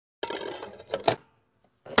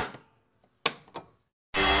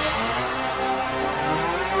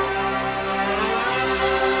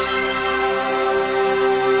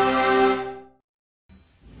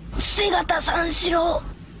姿さんしろ。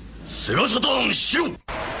姿んしろ。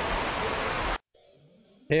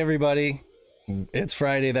 Hey everybody, it's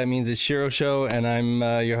Friday. That means it's Shiro Show, and I'm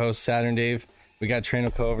your host Saturn Dave. We got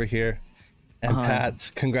Trainoko over here, and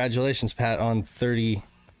Pat. Congratulations, Pat, on 30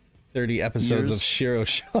 episodes of Shiro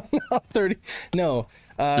Show. 30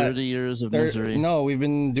 years of misery. No, we've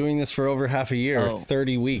been doing this for over half a year.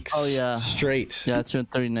 30 weeks. Oh yeah, straight. Yeah, it's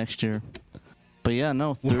 30 next year. But yeah,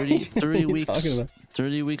 no, 30 weeks.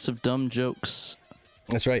 30 weeks of dumb jokes.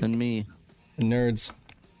 That's right. And me. And nerds.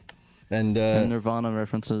 And Nirvana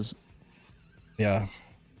references. Yeah.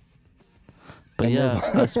 But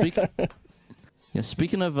and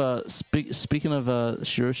speaking of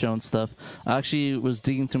Shiro Show and stuff, I actually was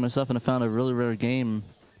digging through my stuff and I found a really rare game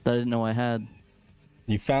that I didn't know I had.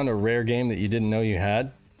 You found a rare game that you didn't know you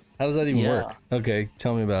had? How does that even work? Okay,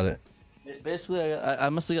 tell me about it. Basically, I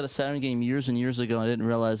must have got a Saturn game years and years ago. And I didn't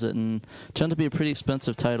realize it, and it turned out to be a pretty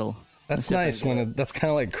expensive title. That's nice when that's kind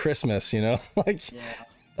of like Christmas, you know? Like,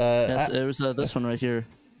 it was this one right here.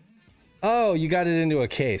 Oh, you got it into a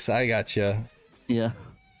case. I gotcha. Yeah.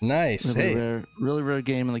 Nice. Really rare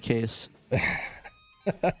game in the case.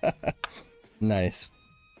 Nice.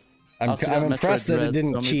 I'm impressed that it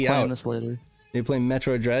didn't key out. This later. You playing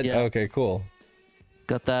Metroid Dread? Yeah. Okay, cool.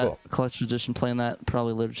 Got that collector's edition. Playing that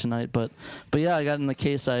probably later tonight. But yeah, I got in the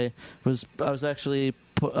case. I was actually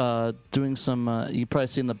doing some. You probably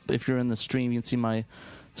seen if you're in the stream, you can see my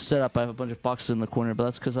setup. I have a bunch of boxes in the corner, but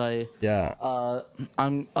that's because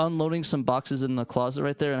I'm unloading some boxes in the closet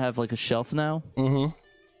right there, and I have like a shelf now. Mm-hmm.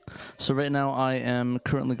 So right now I am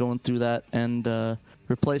currently going through that and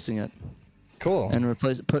replacing it. Cool. And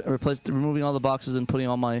removing all the boxes and putting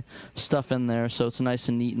all my stuff in there, so it's nice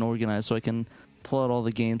and neat and organized, so I can pull out all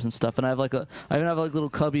the games and stuff. And I even have a little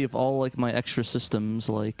cubby of all like my extra systems.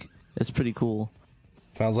 Like, it's pretty cool.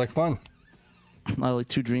 Sounds like fun. I have like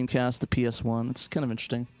 2 Dreamcast, the PS1. It's kind of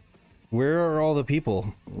interesting. Where are all the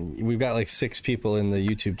people? We've got like 6 people in the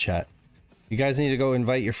YouTube chat. You guys need to go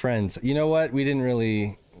invite your friends. You know what? We didn't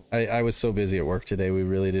really. I was so busy at work today. We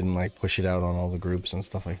really didn't like push it out on all the groups and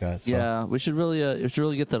stuff like that. So. Yeah, we should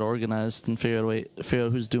really get that organized and figure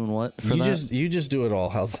out who's doing what. You just do it all.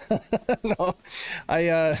 How's that? No,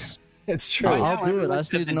 it's true. I'll do it. I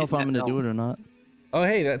just need to know if I'm going to do it or not. Oh,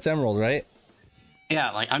 hey, that's Emerald, right?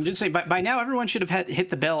 Yeah, like I'm just saying. By now, everyone should have hit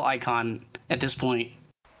the bell icon at this point.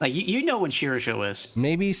 Like you know when Shiro Show is.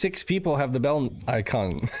 Maybe 6 people have the bell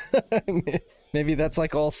icon. Maybe that's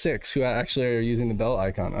like all 6 who actually are using the bell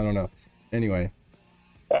icon. I don't know. Anyway.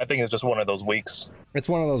 I think it's just one of those weeks. It's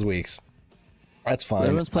one of those weeks. That's fine.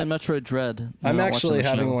 Everyone's playing Metroid Dread. I'm actually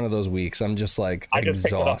having one of those weeks. I'm just like exhausted. I just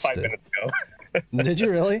picked it up 5 minutes ago. Did you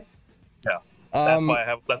really? Yeah. That's why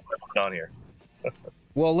I'm down here.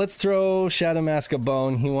 Well, let's throw Shadow Mask a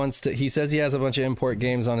bone. He says he has a bunch of import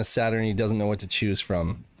games on his Saturn. He doesn't know what to choose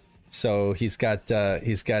from. So he's got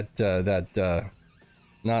that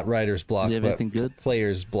not writer's block, but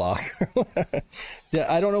player's block.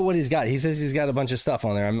 I don't know what he's got. He says he's got a bunch of stuff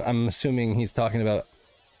on there. I'm assuming he's talking about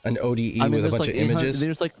an ODE with a bunch of images.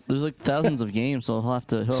 There's like thousands of games, so he'll have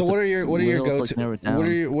to. So what are your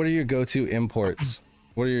go-to imports?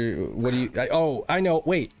 What do you? Oh, I know.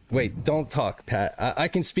 Wait. Don't talk, Pat. I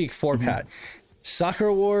can speak for Pat.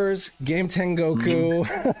 Sakura Wars, Game Tengoku.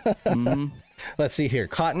 Mm-hmm. Let's see here.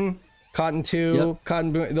 Cotton 2,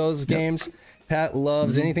 Cotton Boom, those games. Pat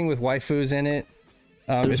loves anything with waifus in it.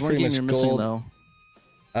 There's one game you're missing though.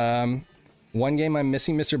 One game I'm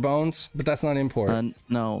missing, Mr. Bones, but that's not import.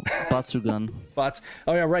 No, Batsugun.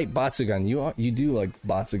 Oh yeah, right, Batsugun. You do like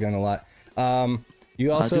Batsugun a lot.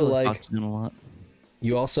 You also like Batsugun a lot.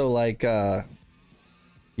 You also like yeah,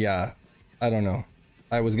 I don't know.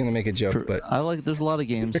 I was gonna make a joke, but there's a lot of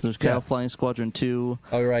games. There's Cow Flying Squadron 2.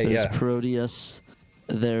 Oh right, there's Proteus.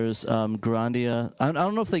 There's Grandia. I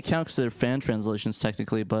don't know if they count because they're fan translations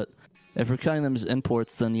technically, but if we're counting them as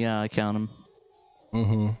imports, then yeah, I count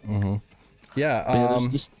them. Yeah. There's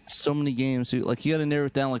just so many games. Like you got to narrow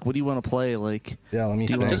it down. Like, what do you want to play? Like, yeah, let me.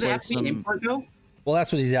 Does it have to be import though? Well,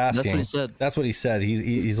 that's what he's asking. That's what he said. That's what he said.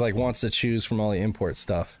 He's like wants to choose from all the import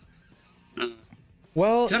stuff.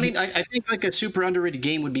 Well, I mean, I think like a super underrated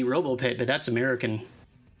game would be RoboPit, but that's American.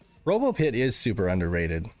 RoboPit is super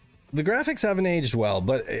underrated. The graphics haven't aged well,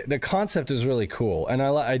 but the concept is really cool, and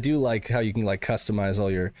I do like how you can like customize all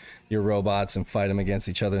your robots and fight them against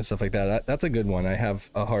each other and stuff like that. That's a good one. I have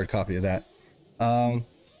a hard copy of that. Oh,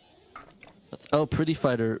 Pretty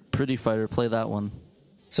Fighter, play that one.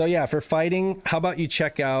 So yeah, for fighting, how about you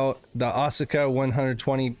check out the Asuka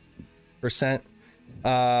 120%?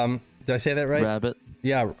 Did I say that right?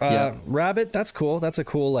 Yeah, Rabbit, that's cool. That's a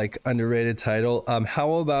cool, like, underrated title.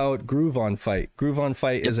 How about Groove on Fight? Groove on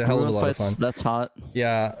Fight is a hell of a lot of fun. That's hot.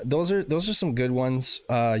 Yeah, those are some good ones.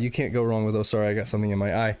 You can't go wrong with those. Sorry, I got something in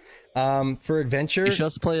my eye. For adventure, you should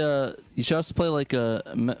also play like a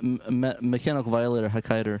Mechanical Violator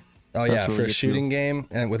Hokkaido. Oh yeah, for a shooting game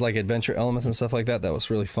and with like adventure elements and stuff like that. That was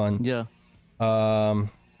really fun. Yeah.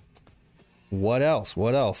 What else?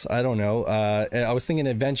 I don't know. I was thinking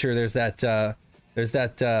adventure. There's that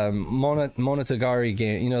Monogatari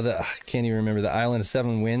game. You know, I can't even remember, the Island of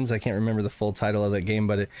Seven Winds. I can't remember the full title of that game,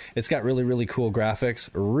 but it's got really, really cool graphics,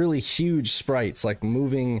 really huge sprites, like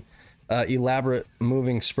moving, elaborate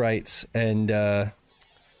moving sprites, and now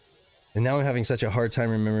I'm having such a hard time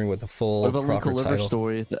remembering what the full. What about proper Linkle Liver title.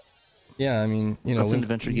 Story? Yeah, I mean, you know, that's an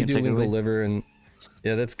adventure game. Do Linkle Liver, and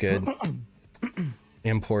yeah, that's good.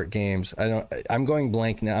 Import games. I'm going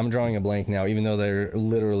blank now. I'm drawing a blank now, even though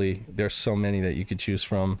there's so many that you could choose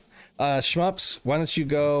from. Shmups, why don't you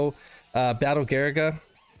go Battle Garaga?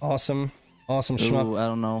 Awesome shmup. Ooh, I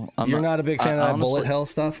don't know. You're not a big fan of that bullet hell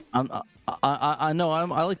stuff? I know.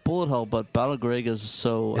 I like bullet hell, but Battle Garaga is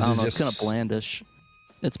so, I don't know, it's kind of blandish.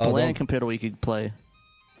 It's bland compared to what you could play.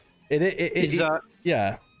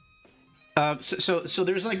 Yeah. So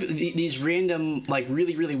there's like these random, like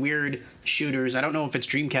really, really weird shooters. I don't know if it's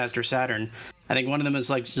Dreamcast or Saturn. I think one of them is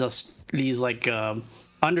like just these like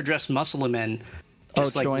underdressed muscle men.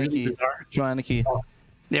 Just like really bizarre. Choaniki. Oh,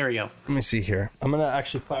 there we go. Let me see here. I'm gonna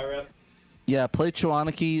actually fire up. Yeah, play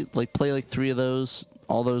Choaniki. Like play like 3 of those,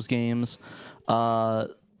 all those games.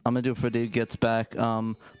 I'm gonna do it for Dave Gets Back.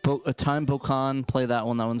 Time Bokan, play that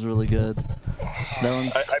one. That one's really good.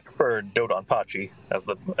 I prefer Dodonpachi as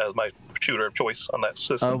my shooter of choice on that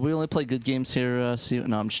system. We only play good games here.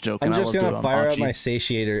 No, I'm just joking. I'm just gonna fire up my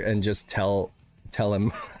Satiator and just tell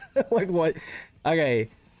him like what. Okay,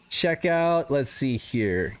 check out. Let's see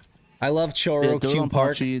here. I love Choro Q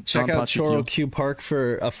Park. Check out Choro Q Park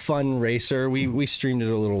for a fun racer. We streamed it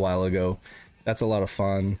a little while ago. That's a lot of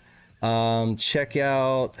fun. Check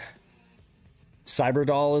out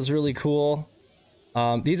Cyberdoll is really cool.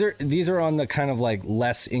 These are on the kind of like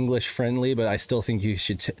less English friendly, but I still think you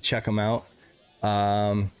should check them out.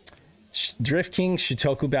 Drift King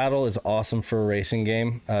Shitoku Battle is awesome for a racing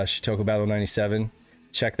game. Shitoku Battle 97.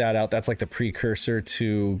 Check that out. That's like the precursor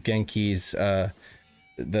to Genki's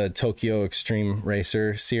the Tokyo Extreme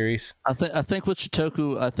Racer series. I think with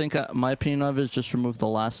Shitoku, my opinion of it is just remove the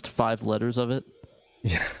last 5 letters of it.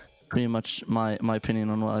 Yeah. Pretty much my opinion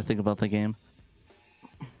on what I think about the game.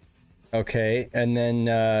 Okay, and then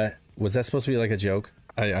was that supposed to be like a joke?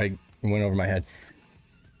 I went over my head.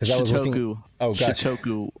 Shitoku. Oh gosh.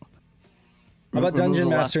 Shitoku. How about Dungeon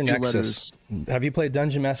Master Nexus? Have you played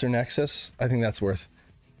Dungeon Master Nexus? I think that's worth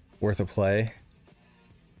a play.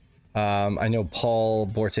 I know Paul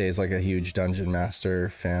Borte is like a huge Dungeon Master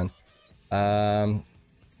fan. Game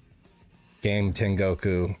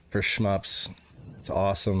Tengoku for shmups. It's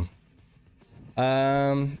awesome.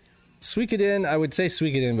 Suikoden, I would say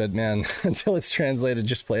Suikoden, but man, until it's translated,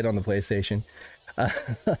 just play it on the PlayStation.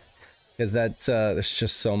 Because there's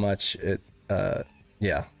just so much.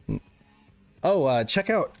 Yeah. Oh, check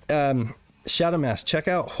out Shadow Mask. Check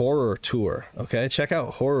out Horror Tour. Okay, check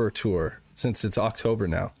out Horror Tour since it's October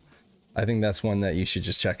now. I think that's one that you should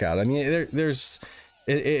just check out. I mean,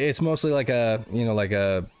 it's mostly like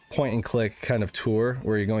a point and click kind of tour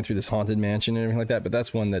where you're going through this haunted mansion and everything like that. But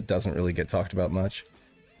that's one that doesn't really get talked about much.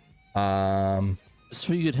 There's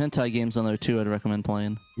 3 good hentai games on there too. I'd recommend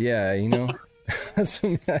playing. Yeah, you know.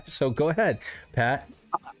 So go ahead, Pat.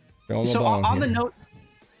 So on the note,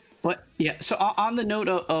 what? Yeah. So on the note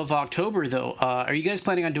of October, though, are you guys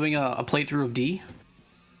planning on doing a playthrough of D?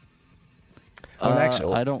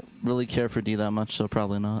 Actually, I don't really care for D that much, so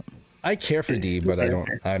probably not. I care for D, but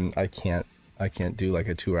I can't do like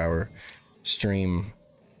a 2-hour stream.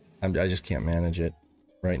 I just can't manage it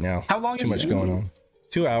right now. How long? Too much going on.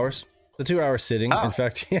 2 hours. The 2-hour sitting. Oh.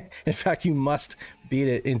 In fact, you must beat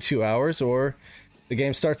it in 2 hours, or the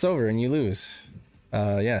game starts over and you lose.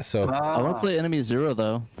 Yeah. So I want to play Enemy Zero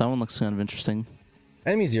though. That one looks kind of interesting.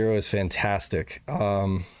 Enemy Zero is fantastic.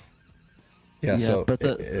 Yeah. So, but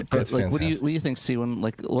like, what do you think, Siwin?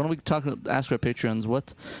 Like, why don't we ask our patrons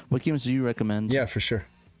what games do you recommend? Yeah, for sure.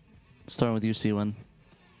 Starting with you, Siwin.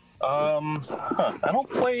 I don't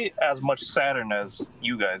play as much Saturn as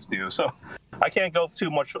you guys do, so I can't go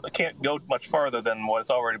much farther than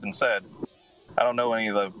what's already been said. I don't know any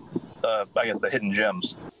of the, I guess, the hidden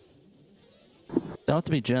gems. They don't have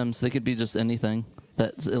to be gems. They could be just anything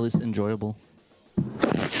that's at least enjoyable.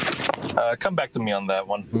 Come back to me on that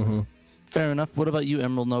one. Mm-hmm. Fair enough. What about you,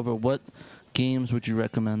 Emerald Nova? What games would you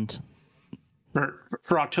recommend?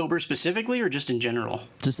 For October specifically, or just in general?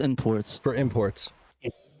 Just imports. For imports.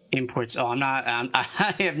 Imports. Oh, I'm not.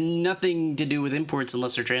 I have nothing to do with imports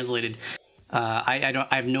unless they're translated. I don't.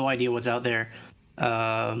 I have no idea what's out there.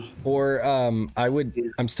 I'm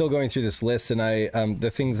still going through this list, and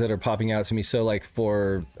the things that are popping out to me. So like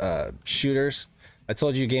for shooters, I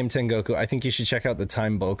told you Game Tengoku. I think you should check out the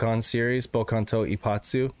Time Bokon series, Bokon to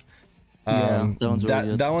Ipatsu. That one's really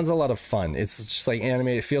good. That one's a lot of fun. It's just like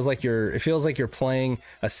animated. It feels like you're playing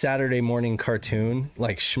a Saturday morning cartoon,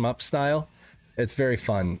 like shmup style. It's very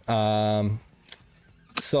fun.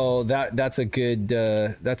 So that's a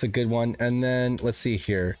good one. And then let's see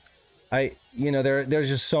here. There's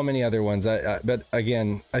just so many other ones. But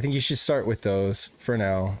again, I think you should start with those for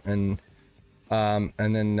now, and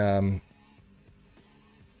then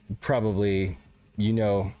probably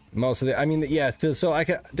most of the. I mean, yeah. So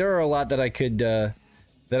there are a lot that I could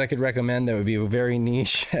recommend that would be very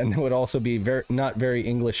niche and would also be not very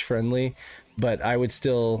English friendly, but I would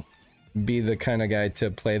still be the kind of guy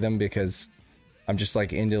to play them because I'm just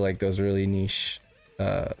like into like those really niche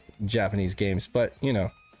Japanese games. But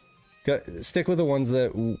stick with the ones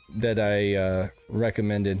that I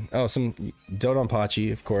recommended. Oh, some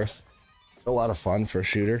Dodonpachi, of course. A lot of fun for a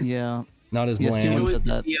shooter. Yeah. Not as Yes, bland. said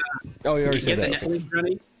that. Yeah. Oh, you already said Get the that. Netlink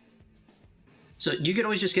running. So you could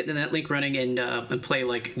always just get the Netlink running and play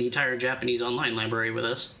like the entire Japanese online library with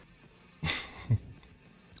us.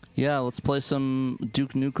 Yeah, let's play some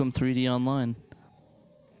Duke Nukem 3D online.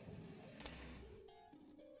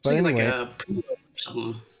 But anyway, like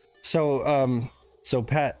something. So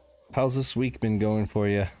Pat, how's this week been going for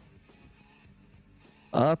you?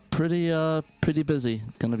 Pretty busy,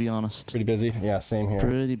 gonna be honest. Pretty busy? Yeah, same here.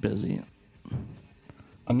 Pretty busy.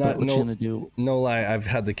 I'm not. What you gonna do? No lie, I've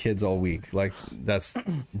had the kids all week. Like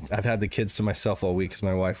I've had the kids to myself all week because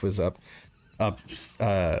my wife was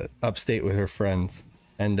upstate with her friends,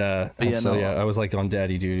 and I was like on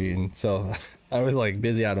daddy duty, and so I was like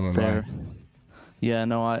busy out of my mind. Yeah,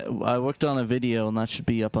 no, I worked on a video, and that should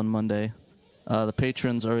be up on Monday. The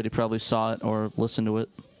patrons already probably saw it or listened to it,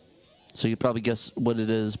 so you probably guess what it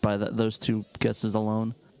is by those two guesses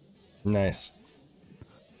alone. Nice.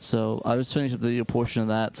 So I was finishing up the video portion of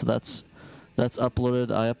that, so that's uploaded.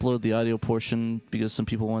 I uploaded the audio portion because some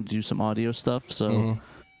people wanted to do some audio stuff, so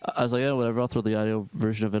I was like, yeah, whatever, I'll throw the audio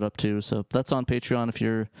version of it up too. So that's on Patreon if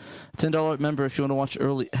you're a $10 member. If you want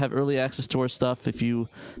to have early access to our stuff, if you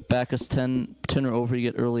back us 10 or over,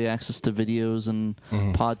 you get early access to videos and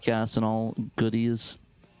podcasts and all goodies.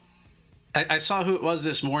 I saw who it was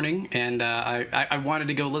this morning, and I wanted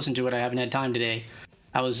to go listen to it. I haven't had time today.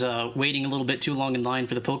 I was waiting a little bit too long in line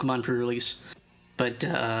for the Pokemon pre-release, but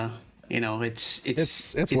it's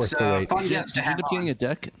worth the wait. Fun Did guest to you have end up getting on. a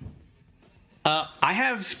deck? I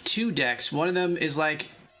have 2 decks. One of them is like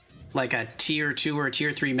a tier 2 or a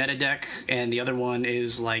tier 3 meta deck, and the other one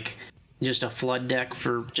is like just a flood deck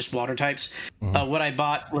for just water types. What I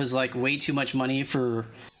bought was like way too much money for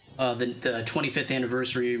the 25th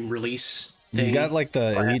anniversary release thing. You got like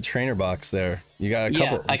the Elite Trainer box there. You got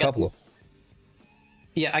a couple.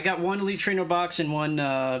 Yeah, I got one Elite Trainer box and one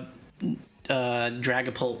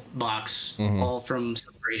Dragapult box, all from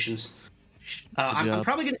Celebrations. I'm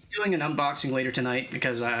probably going to be doing an unboxing later tonight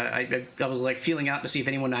because I was like feeling out to see if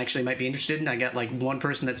anyone actually might be interested, and I got like one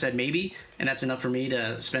person that said maybe, and that's enough for me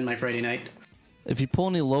to spend my Friday night. If you pull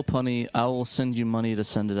any low punny, I will send you money to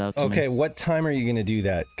send it out to me. Okay, what time are you going to do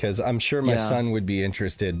that? Because I'm sure my son would be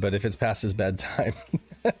interested, but if it's past his bedtime...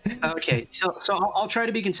 Okay, so I'll try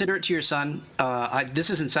to be considerate to your son.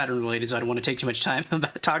 This isn't Saturn related, so I don't want to take too much time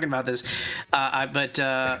about talking about this. But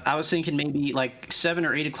I was thinking maybe like 7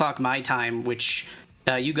 or 8 o'clock my time, which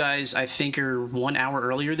you guys I think are 1 hour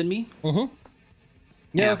earlier than me.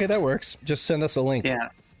 Yeah, okay, that works. Just send us a link.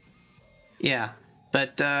 Yeah.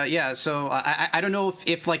 But so I don't know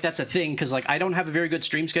if like that's a thing, because like I don't have a very good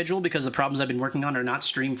stream schedule because the problems I've been working on are not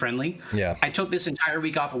stream friendly. Yeah. I took this entire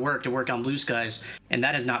week off of work to work on Blue Skies, and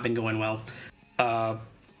that has not been going well.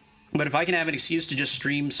 But if I can have an excuse to just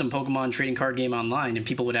stream some Pokemon trading card game online and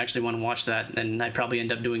people would actually want to watch that, then I'd probably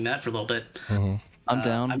end up doing that for a little bit. I'm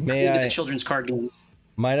down. I'm into the children's card games.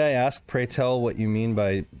 Might I ask, pray tell, what you mean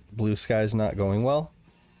by Blue Skies not going well?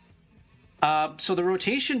 So the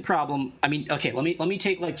rotation problem, I mean, okay, let me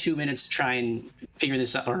take like 2 minutes to try and figure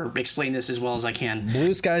this out or explain this as well as I can.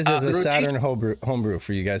 Blue Skies is a Saturn homebrew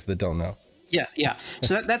for you guys that don't know. Yeah.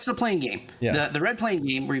 So that's the playing game. Yeah. The red playing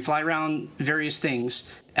game where you fly around various things.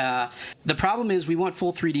 The problem is we want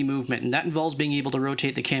full 3D movement, and that involves being able to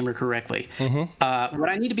rotate the camera correctly. What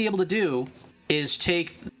I need to be able to do is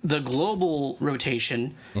take the global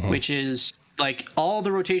rotation, which is like all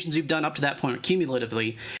the rotations you've done up to that point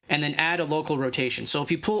cumulatively, and then add a local rotation. So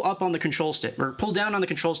if you pull up on the control stick or pull down on the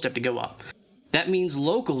control stick to go up, that means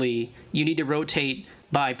locally you need to rotate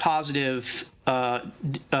by positive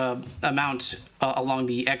amount along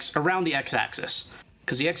the around the x-axis,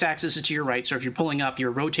 because the x-axis is to your right. So if you're pulling up,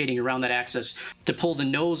 you're rotating around that axis to pull the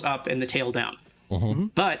nose up and the tail down.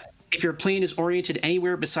 But if your plane is oriented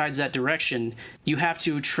anywhere besides that direction, you have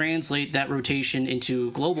to translate that rotation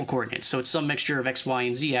into global coordinates. So it's some mixture of x, y,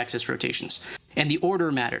 and z axis rotations. And the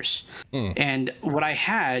order matters. And what I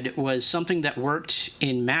had was something that worked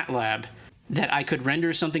in MATLAB, that I could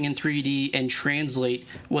render something in 3D and translate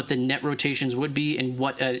what the net rotations would be and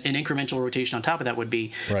what an incremental rotation on top of that would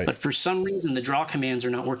be. Right. But for some reason, the draw commands are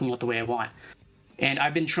not working out the way I want. And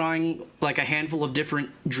I've been trying like a handful of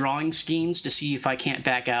different drawing schemes to see if I can't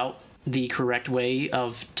back out the correct way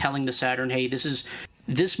of telling the Saturn, hey, this is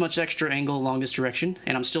this much extra angle along this direction,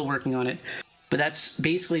 and I'm still working on it. But that's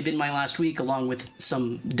basically been my last week, along with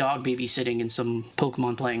some dog babysitting and some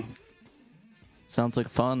Pokemon playing. Sounds like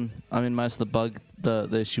fun. I mean, minus the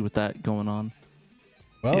issue with that going on.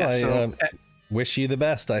 Well, Yeah, I so- wish you the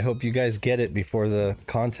best. I hope you guys get it before the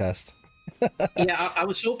contest. Yeah, I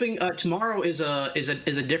was hoping tomorrow is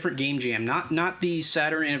a different game jam, not the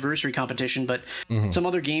Saturn anniversary competition, but some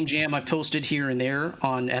other game jam I've posted here and there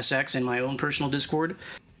on SX and my own personal Discord.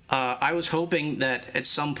 I was hoping that at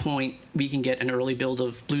some point we can get an early build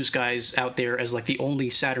of Blue Skies out there as like the only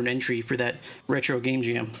Saturn entry for that retro game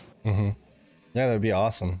jam. Yeah, that'd be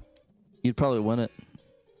awesome. You'd probably win it.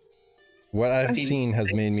 What I've mean, seen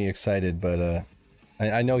has made me excited, but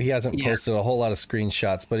I know he hasn't posted a whole lot of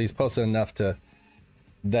screenshots, but he's posted enough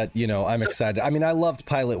that, you know, I'm excited. I mean, I loved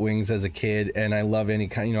Pilot Wings as a kid, and I love any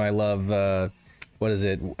kind, you know, I love, what is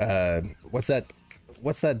it? What's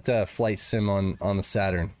that flight sim on the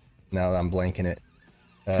Saturn? Now that I'm blanking it.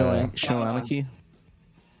 Show Anarchy?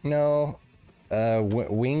 No.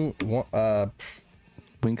 Wing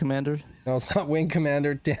Commander? No, it's not Wing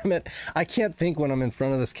Commander. Damn it. I can't think when I'm in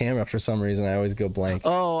front of this camera for some reason. I always go blank.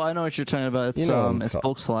 Oh, I know what you're talking about. It's You know what I'm it's called.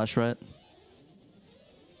 Bulk Slash, right?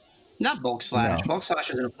 Not Bulk Slash. No. Bulk Slash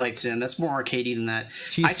isn't a flight sim. That's more arcadey than that.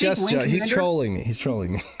 He's I think just Wing he's Commander- trolling me. He's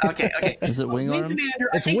trolling me. Okay. Is it Wing Arms? Commander,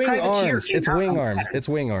 I It's think wing Privateer arms. came It's out wing on arms. Saturn. It's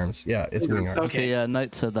wing arms. Yeah, it's wing arms. Okay. Okay, yeah,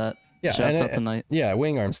 Knight said that. Yeah, Shouts and out to Knight. Yeah,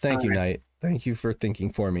 wing arms. Thank you, Knight. Thank you for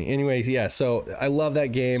thinking for me. Anyways, yeah. So I love that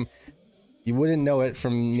game. You wouldn't know it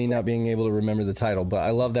from me not being able to remember the title, but I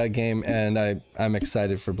love that game, and I'm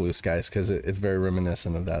excited for Blue Skies because it's very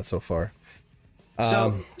reminiscent of that so far.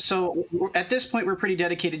 So at this point, we're pretty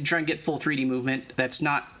dedicated to trying to get full 3D movement. That's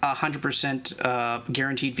not 100%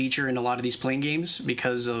 guaranteed feature in a lot of these plane games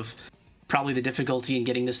because of probably the difficulty in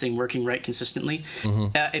getting this thing working right consistently.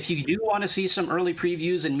 If you do want to see some early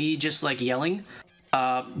previews and me just like yelling,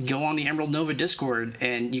 go on the Emerald Nova Discord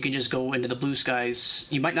and you can just go into the Blue Skies.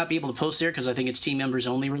 You might not be able to post there because I think it's team members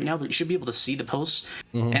only right now, but you should be able to see the posts.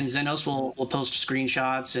 And Xenos will post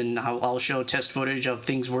screenshots and I'll show test footage of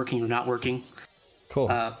things working or not working. Cool.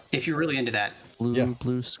 If you're really into that.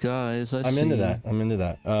 Blue skies. I'm into that. I'm into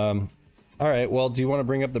that. All right. Well, do you want to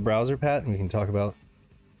bring up the browser, Pat, and we can talk about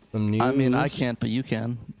some news? I mean, I can't, but you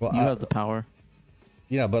can. Well, you have the power.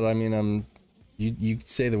 Yeah, but I mean, you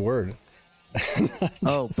say the word.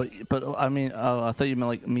 Oh, but I mean, I thought you meant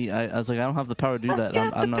like me. I was like, I don't have the power to do that.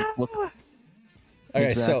 I'm not. Look. Okay,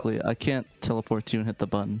 Exactly. I can't teleport to you and hit the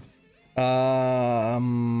button.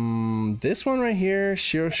 This one right here,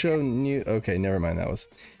 Shirosho New. Okay, never mind.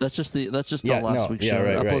 That's just the Yeah, last no, week's yeah, show.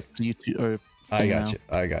 right, I right. posted to YouTube or I thing now.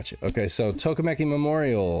 got you. Okay, so Tokameki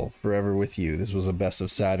Memorial, Forever With You. This was a Best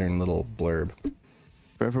of Saturn little blurb.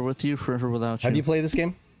 Forever with you, forever without you. Have you played this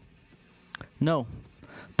game? No,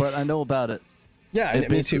 but I know about it. Yeah, It me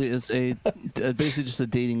basically too. is basically just a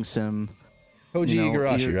dating sim. Koji you know,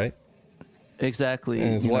 Igarashi, you're- right? Exactly.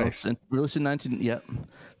 And his you know, wife. released in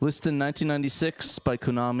 1996 by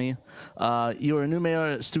Konami. You are a new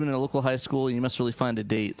male student at a local high school, and you must really find a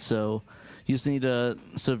date. So you just need to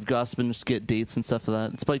sort of gossip and just get dates and stuff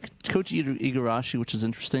like that. It's by Koji Igarashi, which is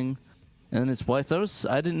interesting, and his wife.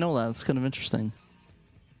 I didn't know that. It's kind of interesting.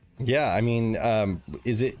 Yeah, I mean, am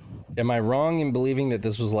I wrong in believing that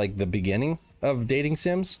this was like the beginning of dating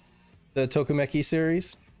sims, the Tokameki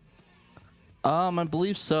series? I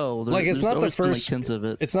believe so. Like, it's There's not the always been, like, first. hints of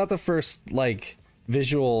it. It's not the first like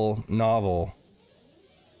visual novel,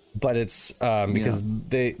 but it's because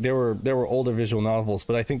there were older visual novels,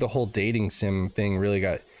 but I think the whole dating sim thing really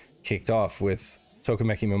got kicked off with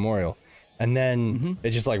Tokameki Memorial, and then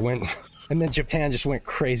it just like went. And then Japan just went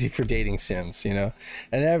crazy for dating sims, you know,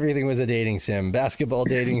 and everything was a dating sim, basketball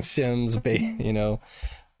dating sims, you know.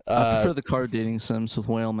 I prefer the card dating sims with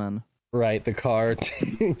Whalemen. Right, the car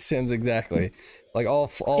dating sims, exactly. Like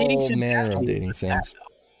all manner of dating sims.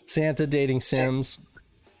 Santa dating sims.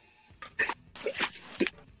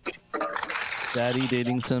 Daddy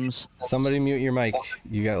dating sims. Somebody mute your mic.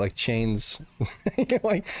 You got like chains.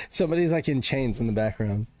 Like somebody's like in chains in the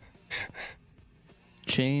background.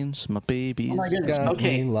 Chains, my babies. Oh my goodness.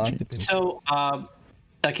 Okay. So,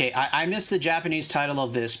 okay, I missed the Japanese title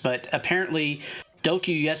of this, but apparently,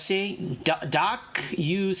 Dokuyusei,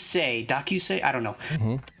 Dokuyusei, I don't know.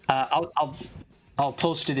 Mm-hmm. I'll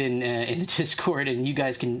post it in the Discord, and you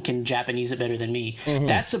guys can Japanese it better than me. Mm-hmm.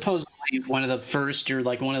 That's supposedly one of the first, or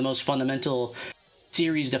like one of the most fundamental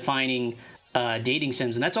series-defining dating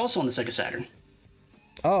sims, and that's also on the Sega Saturn.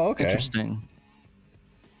 Oh, okay. Interesting.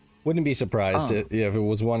 Wouldn't be surprised if it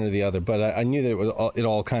was one or the other, but I knew that it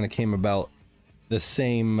all kind of came about the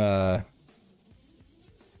same. It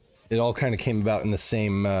all kind of came about in the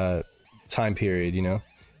same time period, you know.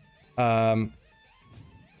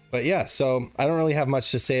 But yeah, so I don't really have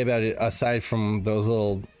much to say about it aside from those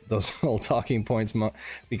little talking points,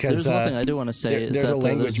 because there's one thing I do want to say. There's a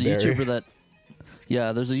language barrier.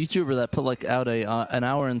 There's a YouTuber that put like out an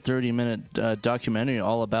hour and 30-minute documentary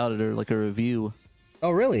all about it, or like a review. Oh,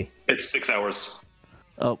 really? It's 6 hours.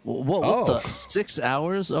 What the 6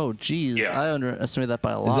 hours? Oh, geez. Yeah. I underestimated that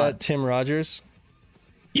by a lot. Is that Tim Rogers?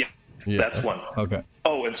 Yeah, that's one. Okay.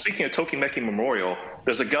 Oh, and speaking of Tokimeki Memorial,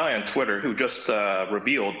 there's a guy on Twitter who just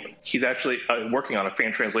revealed he's actually working on a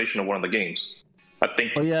fan translation of one of the games. I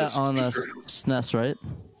think. Oh yeah, on the SNES, right?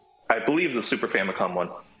 I believe the Super Famicom one.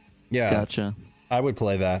 Yeah. Gotcha. I would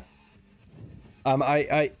play that.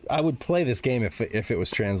 I would play this game if it was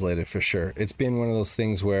translated for sure. It's been one of those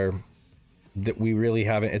things where that we really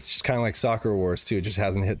haven't. It's just kind of like Soccer Wars too. It just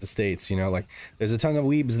hasn't hit the States, you know. Like there's a ton of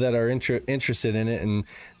weebs that are interested in it, and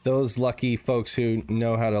those lucky folks who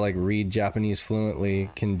know how to like read Japanese fluently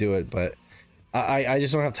can do it. But I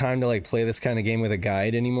just don't have time to like play this kind of game with a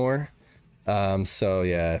guide anymore. So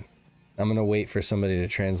yeah, I'm gonna wait for somebody to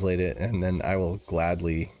translate it, and then I will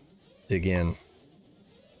gladly dig in.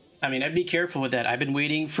 I mean, I'd be careful with that. I've been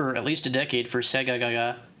waiting for at least a decade for Sega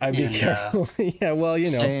Gaga. I'd be careful. Yeah, well,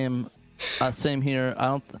 you know. Same here.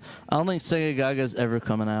 I don't think Sega Gaga's ever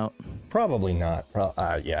coming out. Probably not.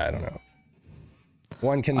 Yeah, I don't know.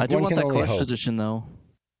 I do want that collector's hope. edition though.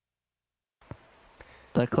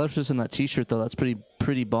 That collector's edition, that T-shirt though, that's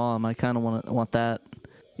pretty bomb. I kind of want that,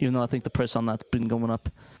 even though I think the price on that's been going up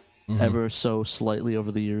ever so slightly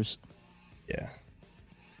over the years. Yeah.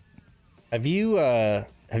 Have you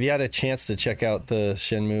had a chance to check out the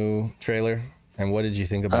Shenmue trailer? And what did you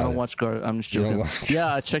think about it? I don't watch I'm just joking.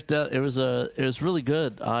 Yeah, I checked out. It was really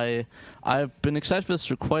good. I've been excited for this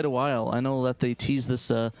for quite a while. I know that they teased this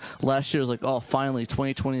last year. It was like, oh, finally,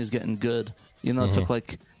 2020 is getting good. You know, it took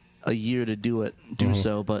like a year to do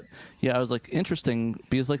so. But yeah, I was like, interesting,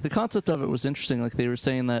 because like the concept of it was interesting. Like they were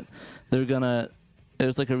saying that it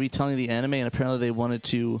was like a retelling of the anime, and apparently they wanted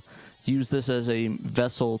to use this as a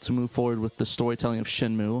vessel to move forward with the storytelling of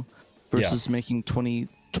Shenmue versus making 20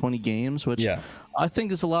 games, which I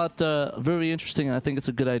think is a lot very interesting, and I think it's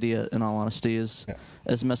a good idea, in all honesty, as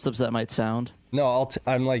messed up as that might sound. No,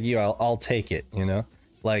 I'm like you. I'll take it, you know,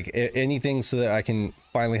 like anything so that I can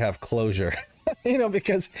finally have closure. You know,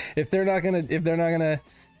 because if they're not gonna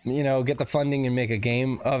you know, get the funding and make a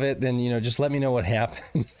game of it, then, you know, just let me know what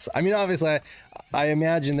happens. I mean, obviously I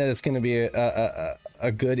imagine that it's gonna be a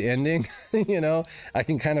good ending. You know, I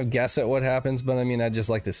can kind of guess at what happens, but I mean, I'd just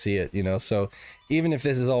like to see it, you know. So even if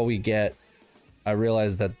this is all we get, I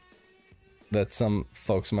realize that some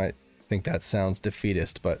folks might think that sounds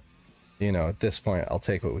defeatist, but you know, at this point, I'll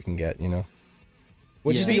take what we can get, you know.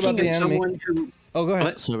 What do you think about the anime? Oh, go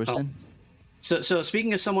ahead. So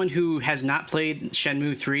speaking as someone who has not played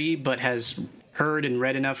Shenmue 3 but has heard and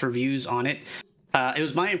read enough reviews on it, it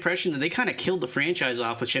was my impression that they kind of killed the franchise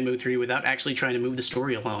off with Shenmue 3 without actually trying to move the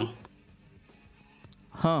story along.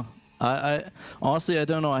 Huh. I honestly, I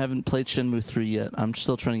don't know. I haven't played Shenmue 3 yet. I'm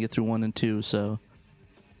still trying to get through 1 and 2, so.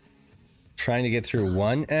 Trying to get through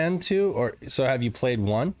 1 and 2? Or so have you played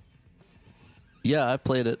 1? Yeah, I've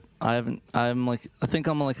played it. I think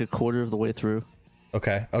I'm like a quarter of the way through.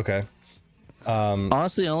 Okay.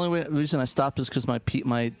 Honestly, the only reason I stopped is because my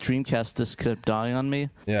Dreamcast disc kept dying on me.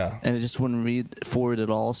 Yeah. And it just wouldn't read forward at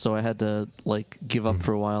all, so I had to like give up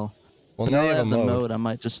for a while. Well, but now I have the mode. I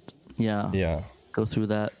might just go through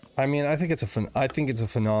that. I mean, I think it's a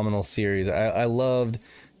phenomenal series. I loved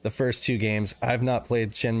the first 2 games. I've not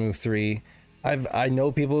played Shenmue 3. I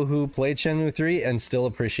know people who played Shenmue 3 and still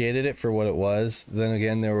appreciated it for what it was. Then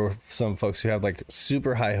again, there were some folks who have like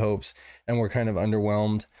super high hopes and were kind of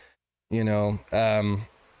underwhelmed. You know,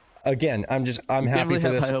 again, I'm Can't happy really for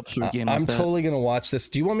have this. high hopes for a game I'm like that. totally gonna watch this.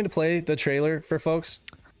 Do you want me to play the trailer for folks?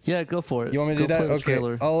 Yeah, go for it. You want me to do that? Play the Okay.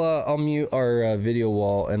 trailer. I'll mute our video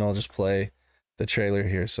wall and I'll just play the trailer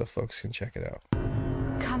here so folks can check it out.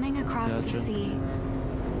 Coming across the Gotcha. sea,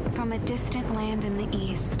 from a distant land in the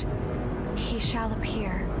east, he shall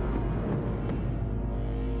appear.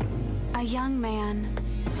 A young man,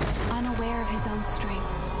 unaware of his own strength.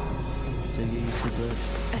 Take it easy, bud.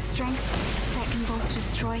 A strength that can both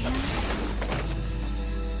destroy him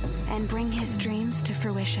and bring his dreams to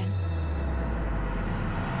fruition.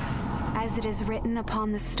 As it is written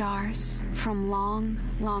upon the stars from long,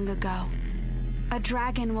 long ago, a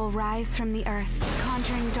dragon will rise from the earth,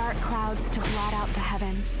 conjuring dark clouds to blot out the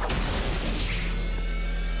heavens.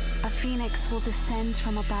 A phoenix will descend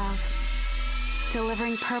from above,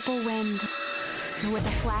 delivering purple wind with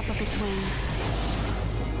a flap of its wings.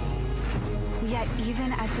 Yet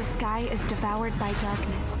even as the sky is devoured by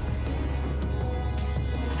darkness,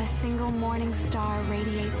 a single morning star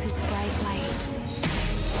radiates its bright light.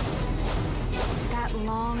 That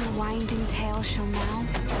long, winding tale shall now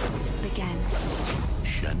begin.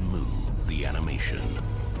 Shenmue, the animation,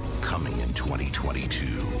 coming in 2022.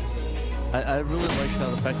 I really like how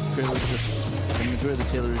the fact the trailer is just, the majority of the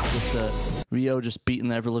trailer is just Ryo just beating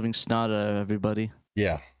the ever-living snot out of everybody.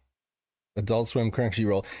 Yeah. Adult Swim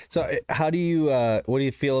Crunchyroll. So how do you what do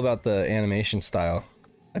you feel about the animation style?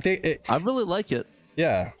 I think I really like it.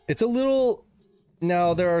 yeah, it's a little.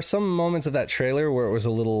 Now there are some moments of that trailer where it was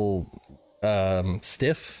a little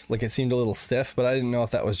stiff, like it seemed a little stiff, but I didn't know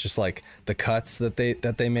if that was just like the cuts that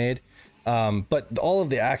they made. But all of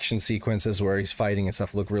the action sequences where he's fighting and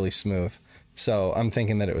stuff look really smooth. So I'm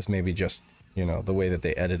thinking that it was maybe just, you know, the way that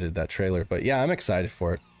they edited that trailer. But yeah, I'm excited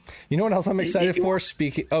for it. You know what else I'm excited for?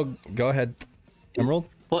 Speaking, oh, go ahead, Emerald.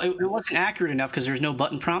 Well, it wasn't accurate enough because there's no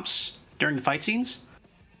button prompts during the fight scenes.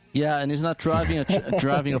 Yeah, and he's not driving a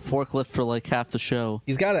driving a forklift for like half the show.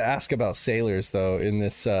 He's got to ask about sailors though in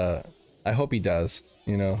this. I hope he does.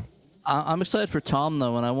 You know. I'm excited for Tom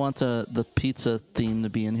though, and I want the pizza theme to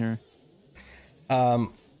be in here.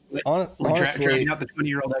 Honestly, Dragging out the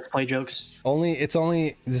 20-year-old X-Play jokes.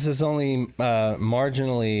 This is only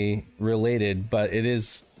marginally related, but it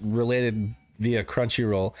is related via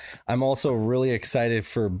Crunchyroll. I'm also really excited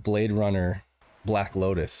for Blade Runner Black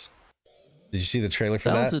Lotus. Did you see the trailer for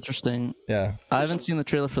that? That was interesting. Yeah. I haven't seen the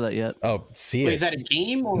trailer for that yet. Oh, see Wait, it. is that a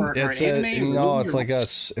game or It's an anime? no, or it's movie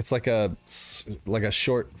like a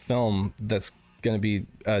short film that's going to be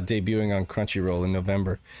debuting on Crunchyroll in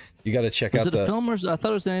November. You got to check Was out it a film or I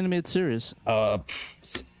thought it was an animated series? I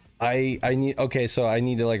need so I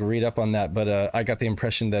need to like read up on that, but I got the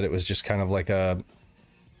impression that it was just kind of like a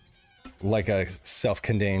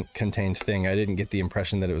self-contained thing. I didn't get the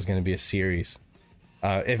impression that it was going to be a series.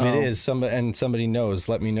 If it is, somebody knows,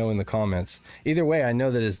 let me know in the comments. Either way, I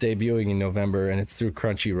know that it's debuting in November and it's through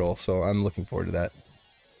Crunchyroll, so I'm looking forward to that.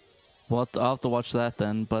 Well, I'll have to watch that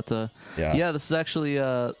then. But yeah, this is actually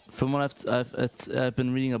from what I've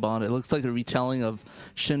been reading about it. It looks like a retelling of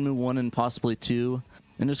Shenmue 1 and possibly 2,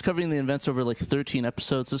 and just covering the events over like 13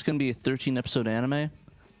 episodes. This is going to be a 13-episode anime.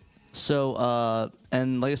 So,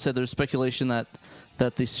 and like I said, there's speculation that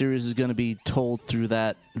the series is going to be told through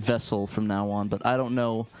that vessel from now on, but I don't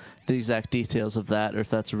know the exact details of that or if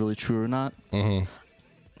that's really true or not. Mm-hmm.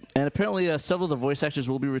 And apparently several of the voice actors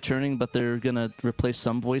will be returning, but they're going to replace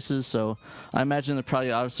some voices, so I imagine they'll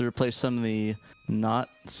probably obviously replace some of the not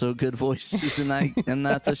so good voices in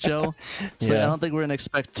that show. So Yeah. I don't think we're going to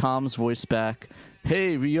expect Tom's voice back.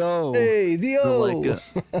 Hey, Ryo! Hey, Dio! Like,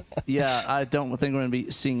 yeah, I don't think we're going to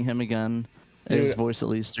be seeing him again. His Dude, voice, at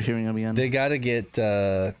least, or hearing him again. They got to get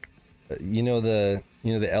the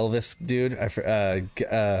Elvis dude.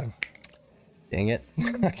 Dang it,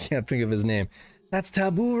 I can't think of his name. That's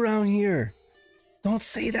taboo around here. Don't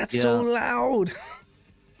say that so loud.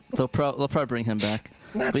 They'll probably bring him back.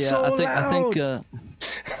 That's But yeah, so loud.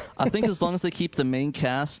 I think as long as they keep the main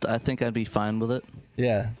cast, I think I'd be fine with it.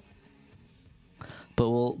 Yeah. But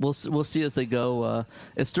we'll see as they go.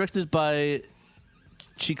 It's directed by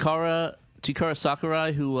Chikara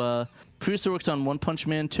Sakurai, who previously worked on One Punch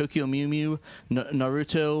Man, Tokyo Mew Mew,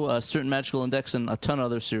 Naruto, Certain Magical Index, and a ton of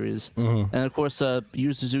other series. Mm-hmm. And of course,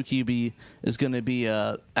 Yu Suzuki is going to be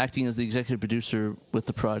acting as the executive producer with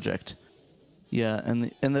the project. Yeah,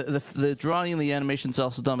 and the drawing and the animation is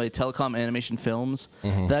also done by Telecom Animation Films.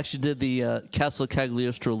 Mm-hmm. They actually did the Castle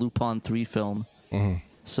Cagliostro Lupin 3 film. Mm-hmm.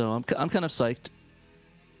 So I'm kind of psyched.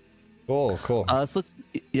 Cool. It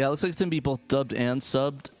looks like it's gonna be both dubbed and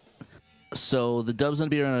subbed. So the dub's gonna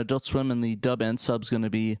be on Adult Swim, and the dub and sub's gonna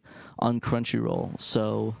be on Crunchyroll.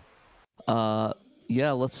 So,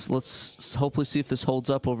 yeah, let's hopefully see if this holds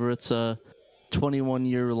up over its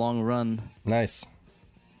 21-year long run. Nice.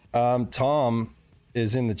 Tom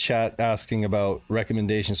is in the chat asking about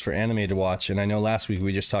recommendations for anime to watch, and I know last week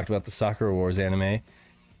we just talked about the Sakura Wars anime,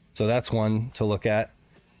 so that's one to look at.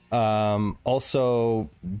 Also,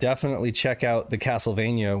 definitely check out the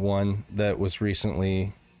Castlevania one that was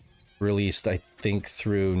recently released, I think,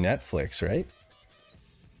 through Netflix, right?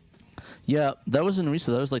 Yeah, that wasn't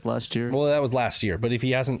recent. That was like last year. Well, that was last year, but if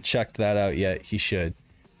he hasn't checked that out yet, he should.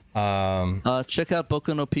 Check out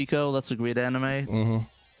Boku no Pico. That's a great anime.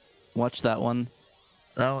 Mm-hmm. Watch that one.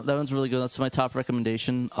 That one's really good. That's my top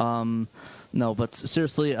recommendation. No, but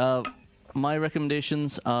seriously, my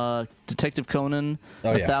recommendations: Detective Conan,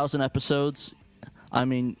 1,000 episodes. I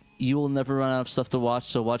mean, you will never run out of stuff to watch,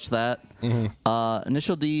 so watch that. Mm-hmm.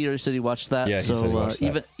 Initial D, you already said you watched that. Yeah, he said he watched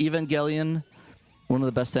that. Evangelion, one of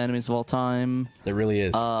the best animes of all time. It really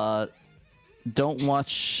is. Don't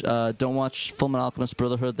watch Fullmetal Alchemist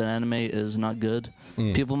Brotherhood. That anime is not good.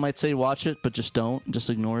 People might say watch it, but just don't. Just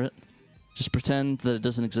ignore it. Just pretend that it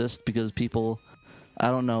doesn't exist, because people, I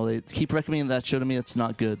don't know, they keep recommending that show to me. It's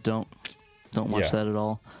not good. Don't watch that at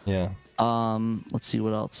all. Yeah. Let's see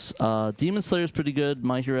what else. Demon Slayer is pretty good.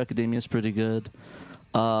 My Hero Academia is pretty good.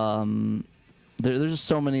 There's just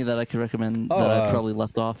so many that I could recommend that I probably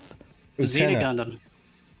left off. Zeta Gundam.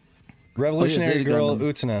 Revolutionary Zeta Girl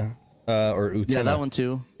Gundam. Utena, or Utena. Yeah, that one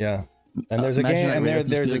too. Yeah. And there's a game, and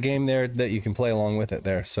there's a good. game there that you can play along with it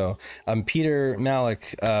there. So, Peter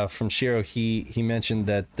Malik from Shiro, he mentioned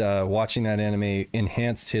that watching that anime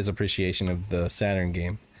enhanced his appreciation of the Saturn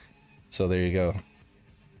game. So there you go.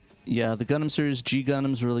 Yeah, the Gundam series, G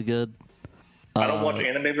Gundam's really good. I don't watch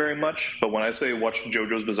anime very much, but when I say watch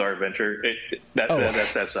JoJo's Bizarre Adventure, that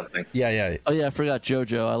says something. Yeah. Oh yeah, I forgot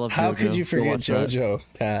JoJo. I love JoJo. How could you forget JoJo,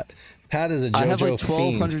 Pat? Pat is a JoJo fiend. I have like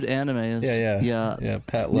 1,200 animes. Yeah.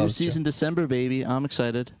 Pat loves New season December, baby. I'm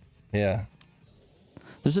excited. Yeah.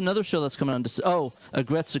 There's another show that's coming on.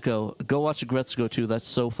 Agretsuko. Go watch Agretsuko too. That's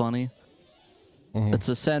so funny. Mm-hmm. It's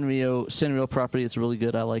a Sanrio property. It's really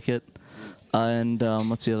good. I like it. And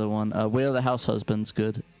what's the other one? Way of the House Husband's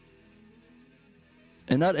good.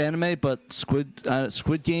 And not anime, but Squid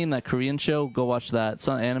Game, that Korean show. Go watch that. It's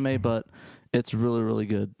not anime, but it's really, really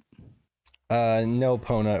good. No,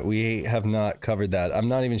 Pona, we have not covered that. I'm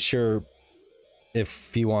not even sure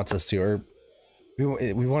if he wants us to, or we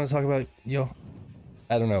want to talk about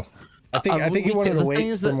I don't know. I think he wanted to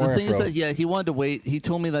wait for more info. He wanted to wait. He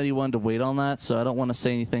told me that he wanted to wait on that, so I don't want to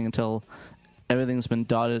say anything until everything's been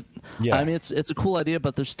dotted. Yeah. I mean, it's a cool idea,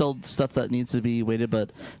 but there's still stuff that needs to be waited. But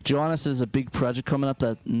Johannes is a big project coming up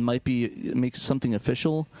that might make something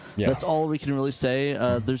official. Yeah. That's all we can really say.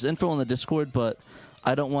 There's info on the Discord, but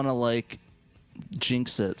I don't want to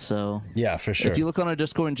jinx it. So yeah, for sure. If you look on our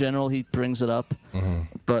Discord in general, he brings it up. Mm-hmm.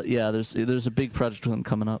 But yeah, there's a big project with him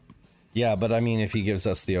coming up. Yeah, but I mean, if he gives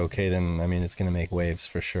us the okay, then I mean, it's going to make waves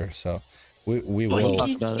for sure. So we will.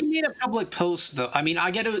 He made a public post, though. I mean, I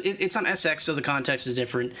get it's on SX, so the context is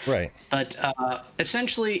different. Right. But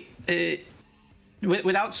essentially,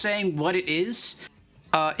 without saying what it is,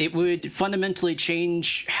 it would fundamentally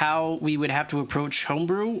change how we would have to approach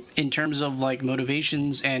homebrew in terms of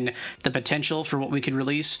motivations and the potential for what we could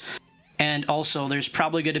release. And also, there's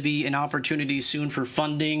probably going to be an opportunity soon for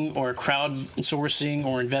funding or crowdsourcing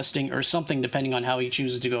or investing or something, depending on how he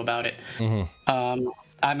chooses to go about it. Mm-hmm.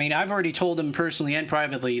 I mean, I've already told him personally and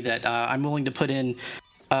privately that I'm willing to put in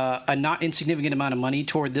a not insignificant amount of money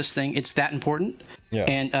toward this thing. It's that important. Yeah.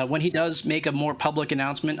 And when he does make a more public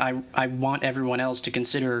announcement, I want everyone else to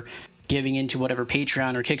consider giving into whatever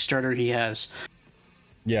Patreon or Kickstarter he has.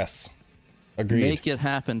 Yes. Agreed. Make it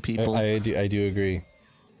happen, people. I do agree.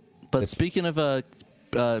 But speaking of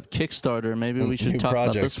Kickstarter, maybe we should talk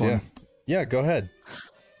about this one. Yeah, go ahead.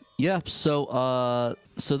 Yeah, so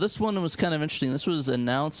this one was kind of interesting. This was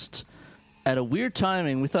announced at a weird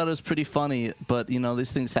timing. We thought it was pretty funny, but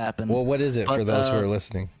these things happen. Well, what is it for those who are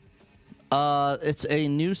listening? It's a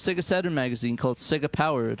new Sega Saturn magazine called Sega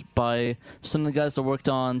Powered by some of the guys that worked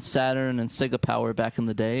on Saturn and Sega Power back in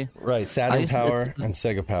the day. Right, Saturn Power and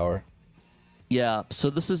Sega Power. Yeah, so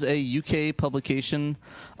this is a UK publication.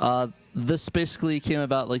 This basically came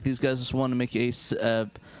about these guys just wanted to make a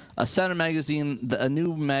Saturn magazine, a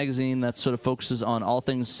new magazine that sort of focuses on all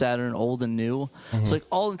things Saturn, old and new. Mm-hmm. It's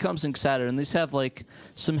all-encompassing Saturn. And these have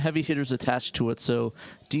some heavy hitters attached to it. So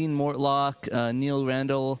Dean Mortlock, Neil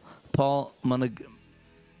Randall, Paul Monaghan?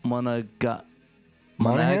 Is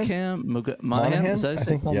that his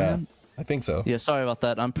name? Yeah. I think so. Yeah, sorry about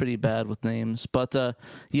that. I'm pretty bad with names, but and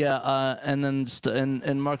then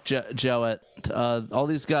and Mark Jowett. All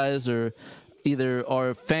these guys are either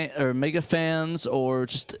are mega fans or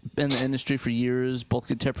just in the industry for years, both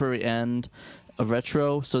contemporary and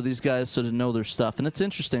retro. So these guys sort of know their stuff, and it's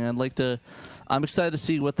interesting. I'm excited to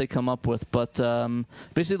see what they come up with. But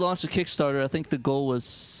basically, launched a Kickstarter. I think the goal was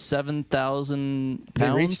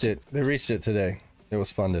 £7,000. They reached it today. It was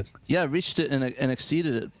funded. Yeah, reached it and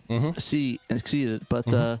exceeded it. Exceeded it. But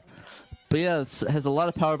yeah, it has a lot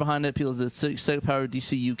of power behind it. People, it's Sega Power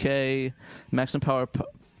DC UK, Maximum Power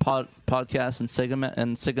Podcast, and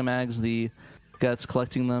Sega Mags. The guy that's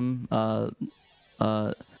collecting them.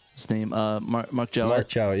 His name Mark Jowett. Mark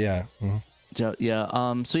Jowett, yeah. Yeah.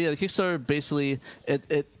 So yeah, the Kickstarter basically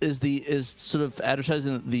it is sort of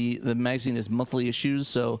advertising the magazine as monthly issues.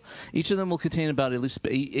 So each of them will contain about at least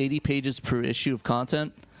 80 pages per issue of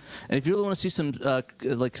content. And if you really want to see some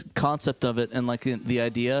like concept of it and like the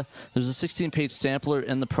idea, there's a 16-page sampler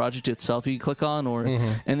in the project itself you can click on, or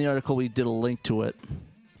in the article we did a link to it.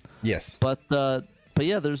 Yes. But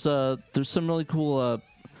yeah, there's some really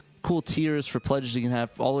cool tiers for pledges you can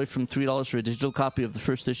have, all the way from $3 for a digital copy of the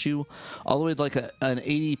first issue, all the way to like an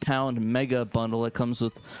 80-pound mega bundle that comes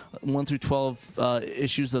with 1 through 12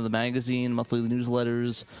 issues of the magazine, monthly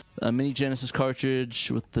newsletters, a mini Genesis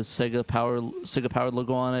cartridge with the Sega Powered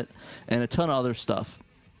logo on it, and a ton of other stuff.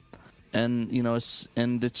 And it's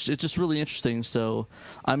just really interesting. So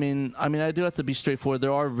I mean I do have to be straightforward.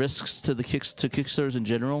 There are risks to the Kickstarters in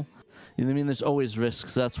general. I mean, there's always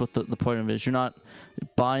risks. That's what the point of it is. You're not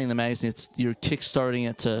buying the magazine. You're kickstarting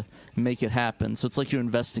it to make it happen. So it's like you're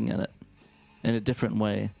investing in it in a different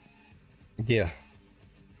way. Yeah.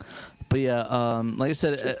 But yeah, like I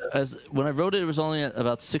said, when I wrote it, it was only at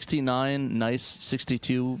about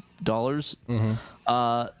 $62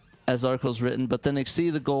 as the article's written. But then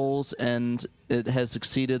exceeded the goals, and it has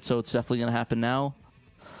exceeded. So it's definitely going to happen now.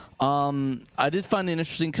 I did find it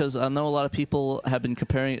interesting because I know a lot of people have been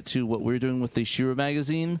comparing it to what we're doing with the Shiro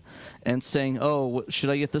magazine and saying, oh,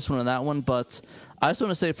 should I get this one or that one? But I just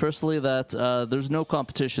want to say personally that there's no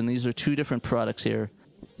competition. These are two different products here.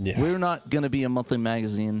 Yeah. We're not going to be a monthly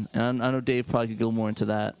magazine, and I know Dave probably could go more into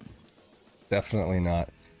that. Definitely not.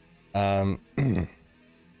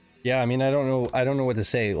 Yeah, I mean, I don't know what to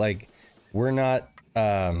say. Like, we're not. We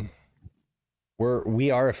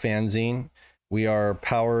are a fanzine. We are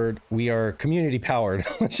powered. We are community powered.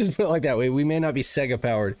 Let's just put it like that way. We may not be Sega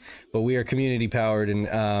powered, but we are community powered, and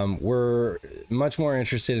we're much more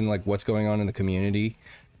interested in like what's going on in the community.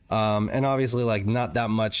 And obviously, like not that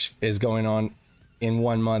much is going on in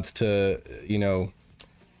 1 month to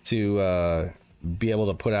be able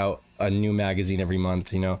to put out a new magazine every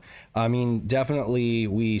month. I mean, definitely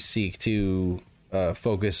we seek to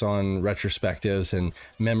focus on retrospectives and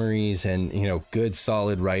memories and good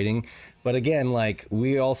solid writing. But again, like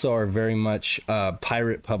we also are very much a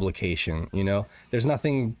pirate publication, there's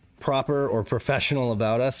nothing proper or professional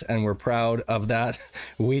about us, and we're proud of that.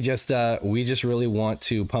 We just really want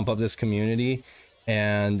to pump up this community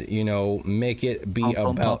and, make it be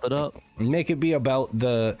about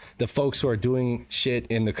the folks who are doing shit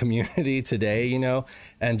in the community today,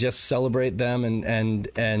 and just celebrate them. And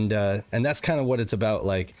that's kind of what it's about.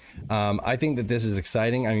 Like, I think that this is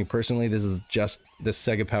exciting. I mean, personally, this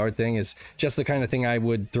Sega Powered thing is just the kind of thing I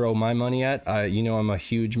would throw my money at. I'm a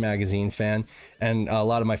huge magazine fan, and a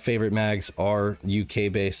lot of my favorite mags are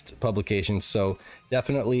UK based publications. So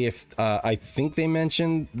definitely, if I think they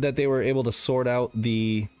mentioned that they were able to sort out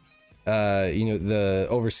the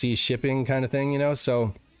overseas shipping kind of thing,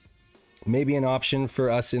 so maybe an option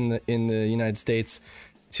for us in the United States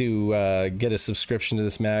to get a subscription to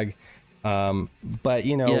this mag. But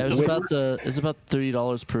it's about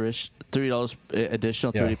 $30 per issue, $30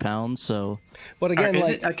 additional, £30. So, but again,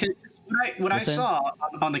 what I saw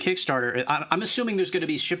on the Kickstarter, I'm assuming there's going to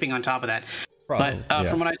be shipping on top of that. Probably, but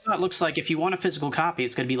from what I saw, it looks like if you want a physical copy,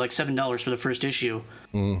 it's going to be like $7 for the first issue,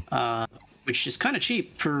 which is kind of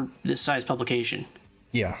cheap for this size publication.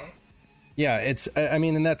 Yeah, it's. I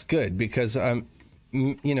mean, and that's good because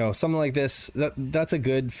something like this, that's a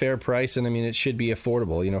good fair price, and I mean it should be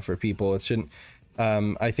affordable, for people. It shouldn't.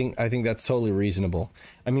 I think that's totally reasonable.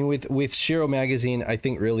 I mean, with Shiro magazine, I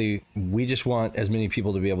think really we just want as many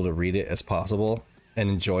people to be able to read it as possible and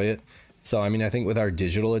enjoy it. So I mean, I think with our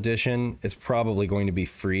digital edition, it's probably going to be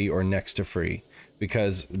free or next to free,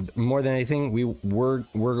 because more than anything, we're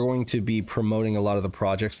going to be promoting a lot of the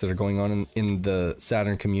projects that are going on in the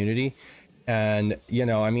Saturn community. And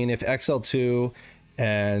I mean, if XL2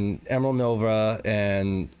 and Emerald Nova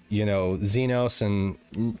and Xenos and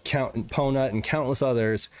Ponut and countless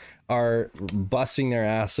others are busting their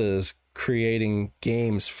asses creating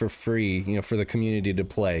games for free, for the community to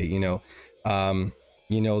play,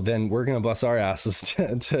 then we're gonna bust our asses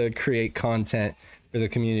to create content for the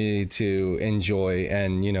community to enjoy,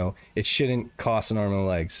 and it shouldn't cost an arm and a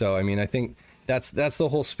leg. So I mean, I think that's the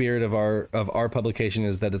whole spirit of our publication,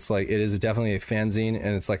 is that it's like, it is definitely a fanzine,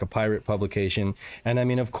 and it's like a pirate publication. And I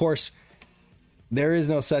mean, of course, there is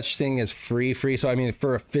no such thing as free. So I mean,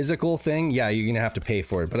 for a physical thing, yeah, you're gonna have to pay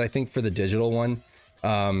for it. But I think for the digital one,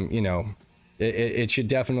 it should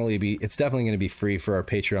definitely be, it's definitely going to be free for our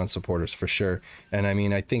Patreon supporters for sure. And I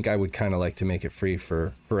mean, I think I would kind of like to make it free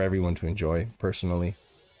for everyone to enjoy personally.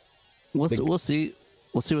 We'll see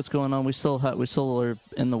what's going on. We still are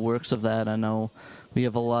in the works of that. I know we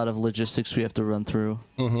have a lot of logistics we have to run through.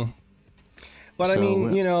 Mm-hmm. But so, I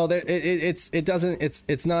mean,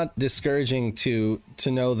 it's not discouraging to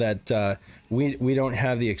know that we don't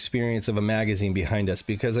have the experience of a magazine behind us,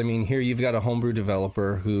 because I mean, here you've got a homebrew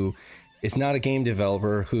developer who is not a game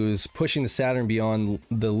developer, who's pushing the Saturn beyond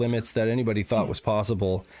the limits that anybody thought was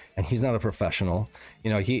possible, and he's not a professional.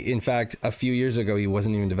 He, in fact, a few years ago, he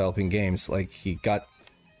wasn't even developing games. Like, he cut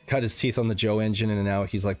his teeth on the Joe engine, and now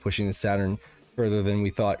he's like pushing the Saturn further than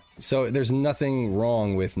we thought. So there's nothing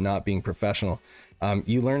wrong with not being professional.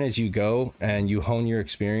 You learn as you go, and you hone your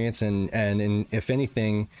experience, and if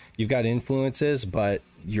anything, you've got influences, but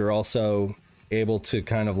you're also able to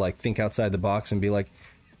kind of like think outside the box and be like,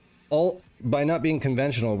 by not being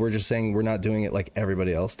conventional, we're just saying we're not doing it like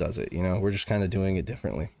everybody else does it. We're just kind of doing it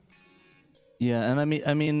differently. Yeah, and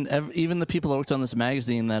I mean, even the people that worked on this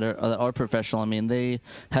magazine that are professional, I mean, they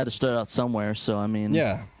had to start out somewhere. So I mean,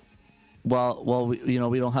 yeah. Well, we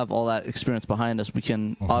don't have all that experience behind us. We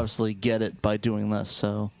can obviously get it by doing this.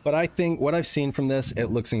 So, but I think what I've seen from this,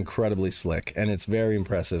 it looks incredibly slick, and it's very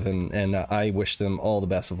impressive. And I wish them all the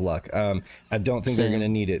best of luck. I don't think they're going to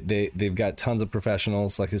need it. They've got tons of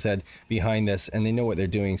professionals, like I said, behind this, and they know what they're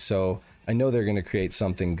doing. So I know they're going to create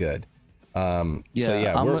something good. I'm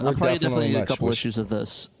we're probably definitely need a couple issues of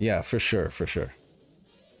this. Yeah, for sure.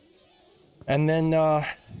 And then,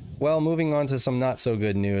 moving on to some not so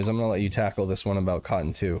good news, I'm gonna let you tackle this one about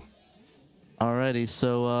Cotton 2. Alrighty,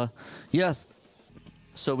 so yes,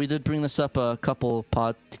 so we did bring this up a couple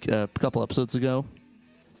episodes ago.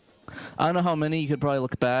 I don't know how many. You could probably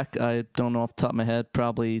look back. I don't know off the top of my head.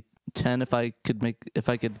 Probably 10 if I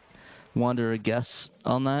could wander a guess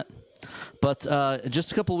on that. But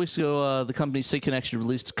just a couple weeks ago, the company Sig Connection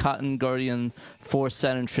released Cotton Guardian Force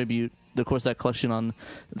Saturn Tribute. Of course, that collection on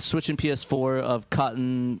Switch and PS4 of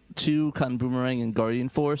Cotton 2, Cotton Boomerang, and Guardian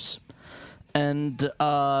Force. And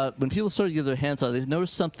when people started to get their hands on it, they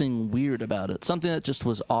noticed something weird about it, something that just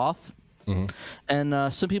was off. Mm-hmm.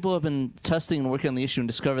 And some people have been testing and working on the issue and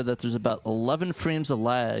discovered that there's about 11 frames of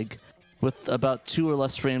lag, with about 2 or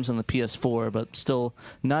less frames on the PS4, but still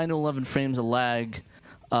 9 to 11 frames of lag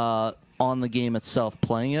on the game itself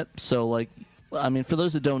playing it. So, like, I mean, for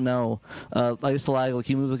those that don't know, I guess the lag, like,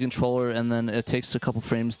 you move the controller and then it takes a couple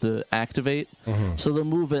frames to activate. Mm-hmm. So they'll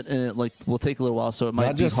move it and it will take a little while. So it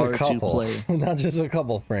might be hard to play. Not just a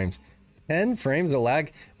couple frames. 10 frames of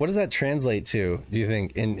lag. What does that translate to? Do you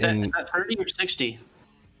think? Is that 30 or 60?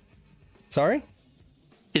 Sorry?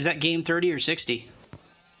 Is that game 30 or 60?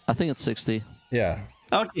 I think it's 60. Yeah.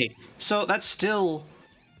 Okay, so that's still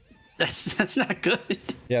that's not good.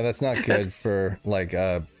 Yeah, that's not good for like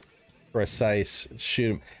precise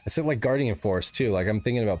shoot. It's like Guardian Force too. Like, I'm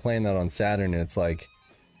thinking about playing that on Saturn, and it's like,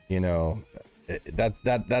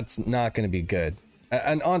 that's not going to be good.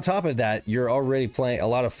 And on top of that, you're already playing. A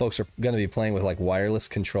lot of folks are going to be playing with like wireless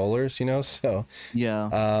controllers, So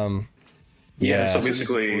yeah. Yeah. So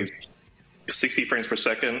basically, 60 frames per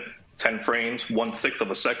second, 10 frames, 1/6 of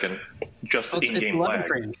a second, just in-game lag.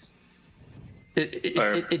 Frames.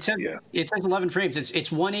 It says 11 frames.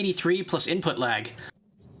 It's 183 plus input lag.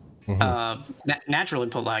 Mm-hmm. Natural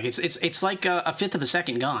input lag. It's like a fifth of a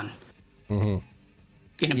second gone. Mm-hmm.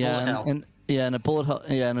 In a bullet hell. And a bullet hell.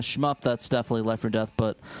 Yeah, and a shmup, that's definitely life or death.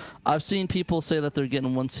 But I've seen people say that they're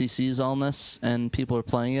getting 1cc's on this, and people are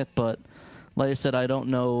playing it. But like I said, I don't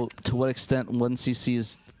know to what extent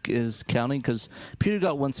 1cc is counting, because Peter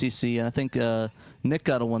got 1cc, and I think Nick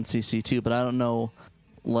got a 1cc too. But I don't know,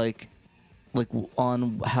 like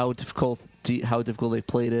on how difficult they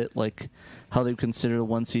played it, like how they consider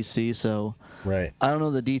 1cc. So right, I don't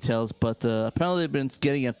know the details, but apparently they've been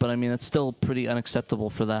getting it. But I mean, it's still pretty unacceptable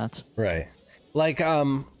for that. Right. Like,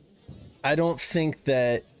 I don't think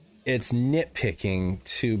that it's nitpicking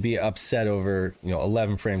to be upset over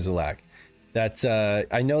 11 frames of lag. That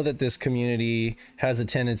I know that this community has a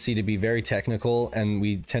tendency to be very technical, and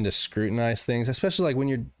we tend to scrutinize things, especially like when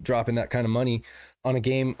you're dropping that kind of money on a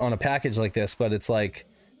game, on a package like this. But it's like,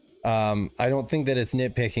 I don't think that it's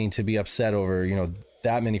nitpicking to be upset over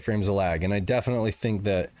that many frames of lag, and I definitely think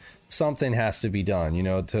that something has to be done, you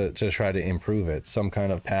know, to try to improve it. Some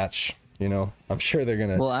kind of patch, you know. I'm sure they're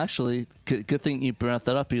gonna. Well, actually, good thing you brought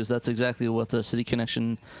that up, because that's exactly what the City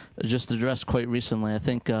Connection just addressed quite recently. I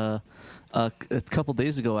think a couple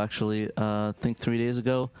days ago, actually, I think 3 days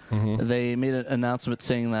ago, they made an announcement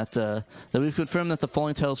saying that we've confirmed that the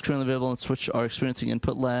following titles currently available on Switch are experiencing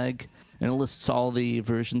input lag, and it lists all the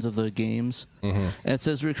versions of the games. And it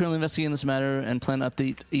says, we're currently investigating this matter and plan to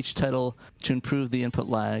update each title to improve the input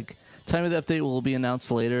lag. Time of the update will be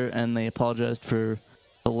announced later, and they apologized for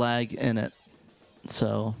the lag in it.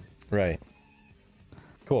 So right.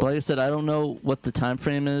 Cool. But like I said, I don't know what the time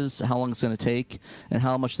frame is, how long it's going to take, and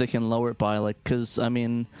how much they can lower it by. Like, because I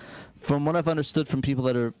mean, from what I've understood from people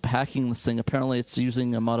that are hacking this thing, apparently it's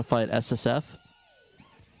using a modified SSF.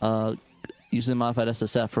 Using a modified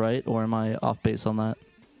SSF, right? Or am I off base on that?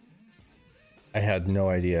 I had no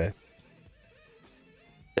idea.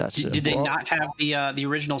 Gotcha. Did they not have the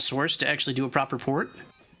original source to actually do a proper port?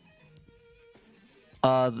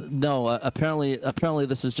 No. Apparently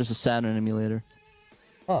this is just a Saturn emulator.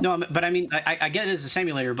 No, but I mean, I get it as a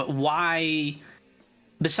simulator, but why?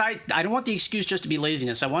 Besides, I don't want the excuse just to be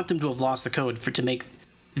laziness. I want them to have lost the code to make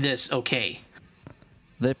this okay.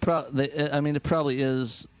 I mean, it probably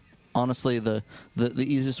is. Honestly, the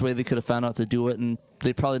easiest way they could have found out to do it, and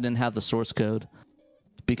they probably didn't have the source code,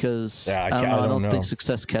 because I don't think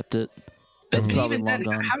Success kept it. But probably even then,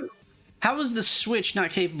 long gone. how is the Switch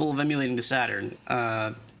not capable of emulating the Saturn?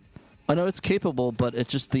 I know it's capable, but it's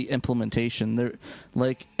just the implementation. They're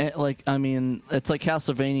like I mean, it's like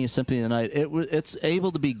Castlevania Symphony of the Night. It's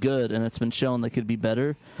able to be good, and it's been shown that it could be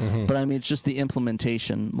better. But I mean, it's just the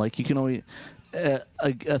implementation. Like, you can only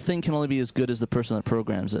a thing can only be as good as the person that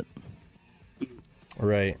programs it.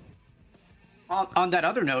 Right. Mm-hmm. On that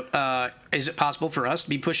other note, is it possible for us to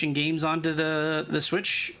be pushing games onto the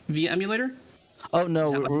Switch via emulator? Oh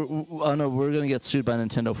no, we're gonna get sued by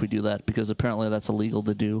Nintendo if we do that, because apparently that's illegal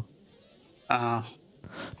to do. But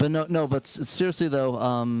but seriously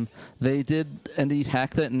though, they did indeed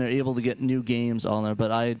hack that, and they're able to get new games on there.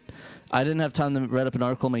 But I didn't have time to write up an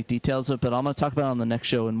article, make details of it. But I'm gonna talk about it on the next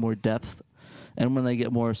show in more depth, and when they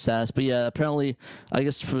get more SAS. But yeah, apparently, I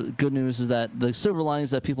guess for good news is that the silver lining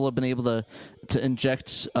is that people have been able to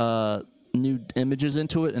inject new images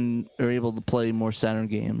into it and are able to play more Saturn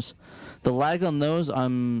games. The lag on those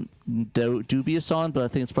I'm dubious on, but I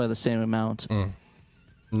think it's probably the same amount.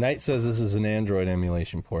 Knight says this is an Android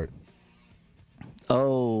emulation port.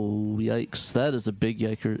 Oh, yikes. That is a big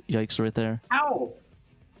yikes right there. How?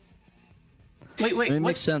 Wait. I mean, it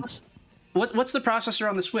makes sense. What's the processor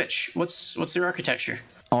on the Switch? What's their architecture?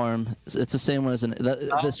 ARM. It's the same one as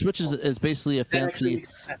the Switch is basically a fancy.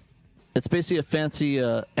 It's basically a fancy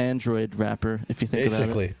Android wrapper, if you think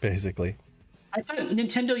about it. Basically. I thought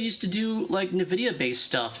Nintendo used to do like NVIDIA-based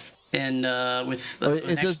stuff, and with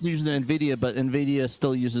it does use the NVIDIA, but NVIDIA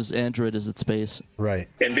still uses Android as its base. Right.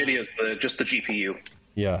 NVIDIA's just the GPU.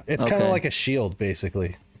 Yeah, it's kind of like a shield,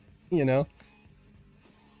 basically. You know,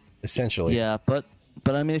 essentially. Yeah, but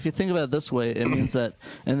I mean, if you think about it this way, it means that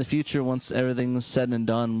in the future, once everything's said and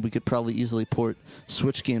done, we could probably easily port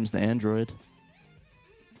Switch games to Android.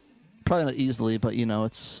 Probably not easily, but you know,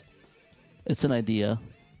 it's an idea.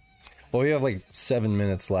 Well, we have like 7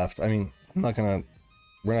 minutes left. I mean, we're not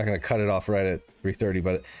gonna cut it off right at 3:30,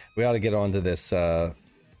 but we ought to get on to this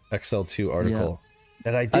XL2 article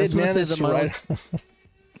that I did manage to write.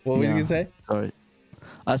 What were you gonna say? Sorry,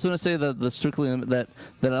 I just want to say that the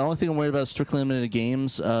the only thing I'm worried about is strictly limited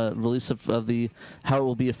games release of the how it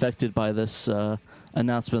will be affected by this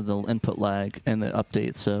announcement of the input lag and the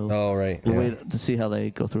update. So we'll wait to see how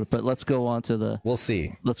they go through it. But let's go on to we'll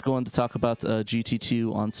see. Let's go on to talk about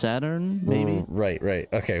GT2 on Saturn, maybe. Right.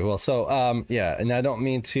 Okay. Well, so and I don't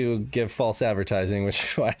mean to give false advertising, which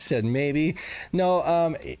is why I said maybe. No,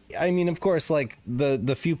 I mean, of course, like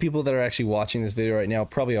the few people that are actually watching this video right now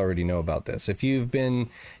probably already know about this. If you've been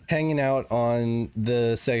hanging out on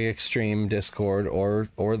the Sega Extreme Discord or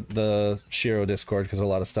the Shiro Discord, because a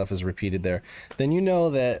lot of stuff is repeated there, then you know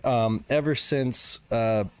that ever since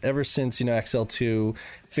XL2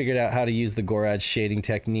 figured out how to use the Gorad shading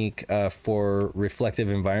technique for reflective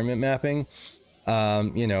environment mapping,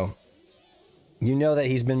 you know that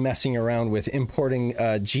he's been messing around with importing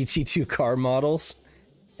GT2 car models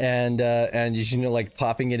and like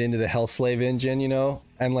popping it into the Hellslave engine,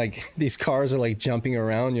 and like these cars are like jumping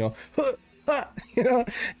around,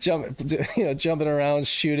 jumping around,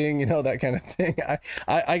 shooting, that kind of thing.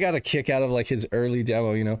 I got a kick out of like his early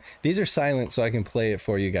demo. These are silent so I can play it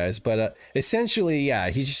for you guys, but essentially, yeah,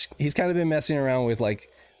 he's kind of been messing around with like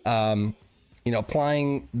you know,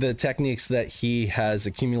 applying the techniques that he has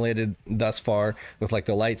accumulated thus far with like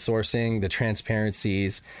the light sourcing, the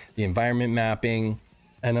transparencies, the environment mapping.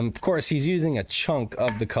 And of course, he's using a chunk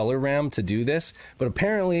of the color RAM to do this, but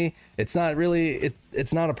apparently it's not really,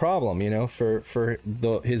 it's not a problem, you know, for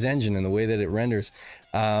his engine and the way that it renders.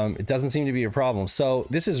 It doesn't seem to be a problem. So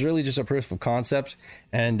this is really just a proof of concept.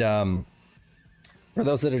 And for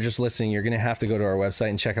those that are just listening, you're going to have to go to our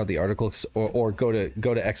website and check out the articles, or go to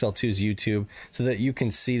XL2's YouTube so that you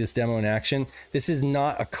can see this demo in action. This is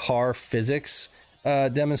not a car physics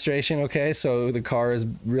demonstration, okay? So the car is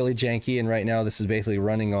really janky, and right now this is basically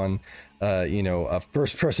running on you know, a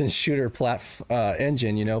first-person shooter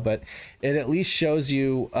engine, you know, but it at least shows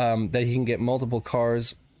you that you can get multiple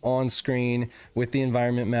cars on screen with the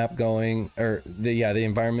environment map going, or the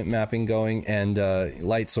environment mapping going, and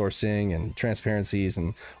light sourcing and transparencies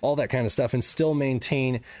and all that kind of stuff, and still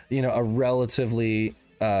maintain, you know, a relatively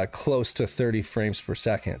close to 30 frames per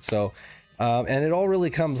second. So and it all really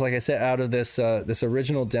comes, like I said, out of this this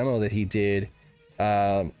original demo that he did,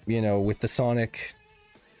 you know, with the Sonic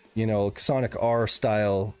R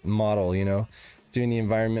style model, you know, doing the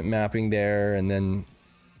environment mapping there, and then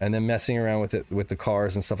messing around with it with the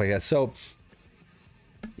cars and stuff like that. So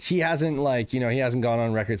he hasn't, like, you know, he hasn't gone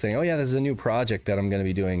on record saying, oh yeah, this is a new project that I'm going to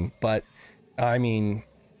be doing. But I mean,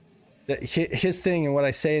 his thing, and what I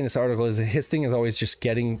say in this article, is that his thing is always just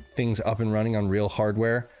getting things up and running on real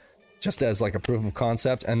hardware, just as like a proof of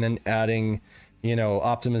concept, and then adding, you know,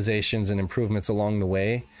 optimizations and improvements along the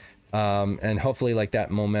way. And hopefully like that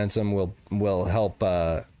momentum will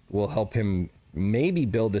help him maybe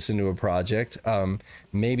build this into a project.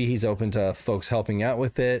 Maybe he's open to folks helping out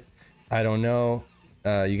with it. I don't know.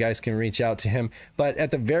 You guys can reach out to him, but at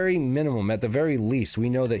the very minimum, at the very least, we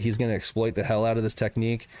know that he's going to exploit the hell out of this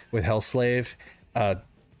technique with Hellslave,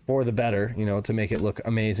 for the better, you know, to make it look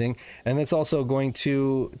amazing. And it's also going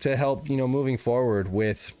to help, you know, moving forward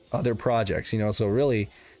with other projects, you know. So really,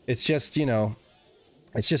 it's just, you know,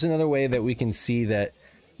 it's just another way that we can see that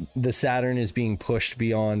the Saturn is being pushed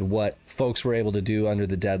beyond what folks were able to do under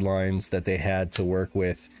the deadlines that they had to work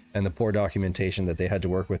with, and the poor documentation that they had to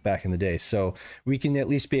work with back in the day. So we can at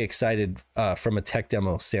least be excited from a tech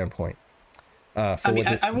demo standpoint. I mean,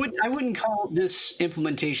 I wouldn't call this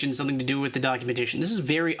implementation something to do with the documentation. This is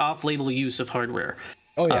very off-label use of hardware.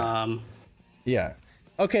 Oh yeah. Yeah.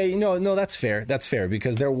 Okay, no, that's fair. That's fair,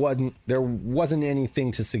 because there wasn't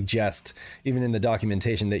anything to suggest, even in the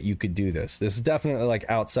documentation, that you could do this. This is definitely like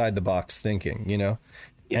outside the box thinking, you know.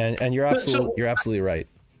 Yeah. And you're absolutely right.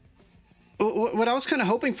 What I was kind of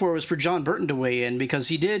hoping for was for John Burton to weigh in, because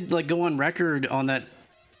he did like go on record on that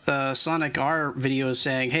Sonic R video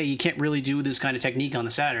saying, hey, you can't really do this kind of technique on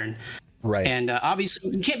the Saturn. Right. And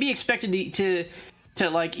obviously you can't be expected to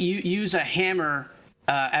like use a hammer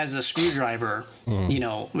as a screwdriver, you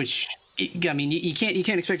know, which, I mean, you can't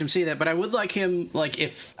expect him to say that. But I would like him, like,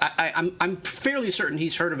 if I'm fairly certain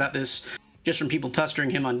he's heard about this just from people pestering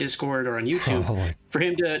him on Discord or on YouTube, for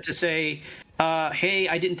him to say, hey,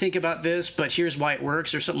 I didn't think about this, but here's why it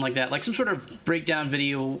works, or something like that. Like some sort of breakdown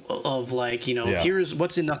video of, like, you know, here's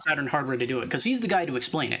what's in the Saturn hardware to do it, because he's the guy to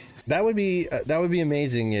explain it. That would be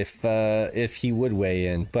amazing if he would weigh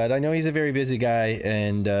in. But I know he's a very busy guy,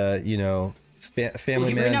 and you know,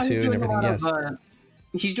 family man too, and everything. Yes.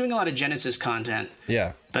 He's doing a lot of Genesis content.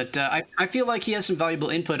 Yeah. But I feel like he has some valuable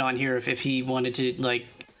input on here if he wanted to, like,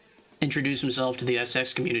 introduce himself to the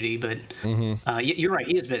SX community. But you're right,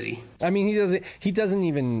 he is busy. I mean, he doesn't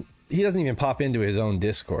even pop into his own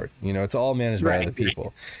Discord. You know, it's all managed by other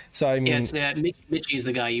people. So I mean, yeah, it's Mitchie's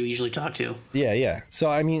the guy you usually talk to. Yeah. So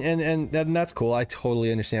I mean, and that's cool. I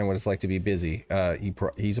totally understand what it's like to be busy.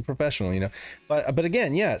 He's a professional, you know. But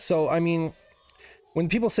again, yeah. So I mean, when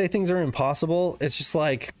people say things are impossible, it's just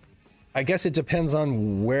like, I guess it depends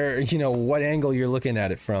on where, you know, what angle you're looking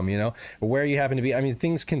at it from, you know, where you happen to be. I mean,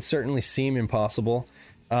 things can certainly seem impossible.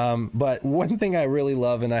 But one thing I really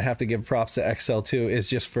love, and I have to give props to XL2, is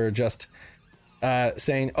just for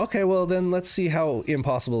saying, okay, well then let's see how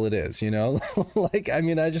impossible it is, you know. Like, I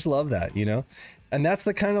mean, I just love that, you know. And that's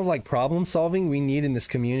the kind of like problem solving we need in this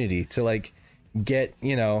community to like get,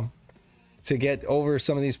 you know, to get over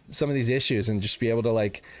some of these issues and just be able to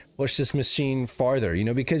like push this machine farther, you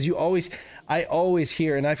know, because I always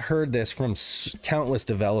hear, and I've heard this from countless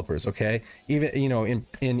developers, okay, even, you know, in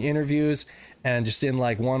interviews and just in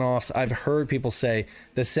like one-offs, I've heard people say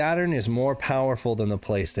the Saturn is more powerful than the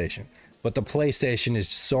PlayStation, but the PlayStation is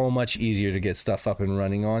so much easier to get stuff up and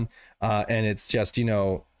running on, and it's just, you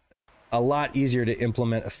know, a lot easier to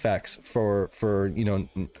implement effects for you know,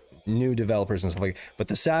 new developers and stuff like that. But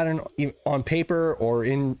the Saturn, on paper or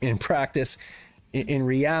in practice, in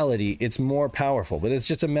reality, it's more powerful, but it's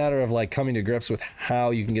just a matter of like coming to grips with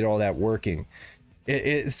how you can get all that working.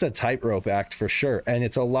 It's a tightrope act for sure. And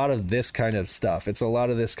it's a lot of this kind of stuff. It's a lot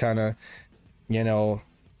of this kind of, you know,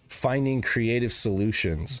 finding creative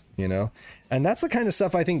solutions, you know, and that's the kind of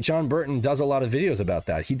stuff I think John Burton does a lot of videos about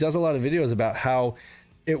that. He does a lot of videos about how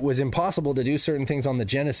it was impossible to do certain things on the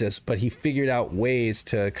Genesis, but he figured out ways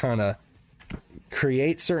to kind of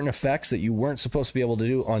create certain effects that you weren't supposed to be able to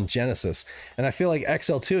do on Genesis. And I feel like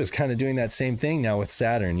XL2 is kind of doing that same thing now with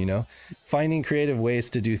Saturn, you know, finding creative ways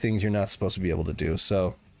to do things you're not supposed to be able to do.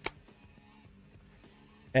 So,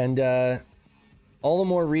 and all the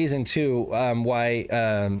more reason too why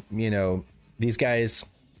you know, these guys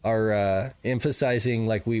are emphasizing,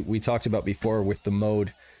 like we talked about before with the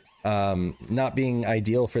mode not being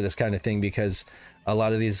ideal for this kind of thing, because a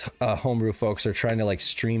lot of these homebrew folks are trying to like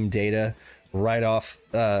stream data right off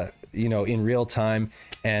you know, in real time,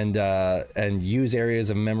 and use areas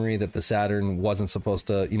of memory that the Saturn wasn't supposed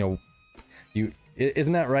to, you know.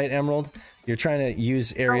 Isn't that right, Emerald? You're trying to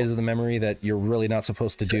use areas of the memory that you're really not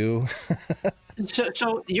supposed to do.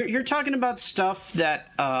 So you're talking about stuff that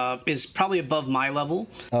is probably above my level.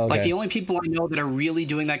 Okay. Like the only people I know that are really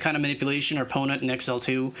doing that kind of manipulation are Ponut and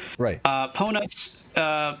XL2. Right. Ponut's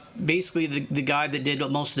basically the guy that did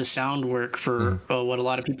most of the sound work for what a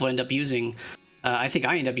lot of people end up using. I think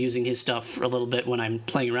I end up using his stuff a little bit when I'm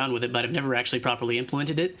playing around with it, but I've never actually properly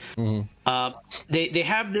implemented it. They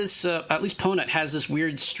have this, at least Ponut has this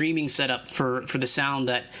weird streaming setup for the sound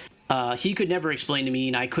that he could never explain to me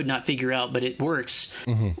and I could not figure out, but it works,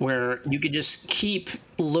 where you could just keep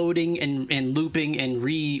loading and looping and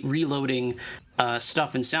reloading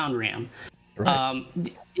stuff in Sound RAM. Right.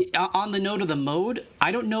 On the note of the mode,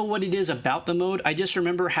 I don't know what it is about the mode. I just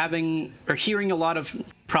remember hearing a lot of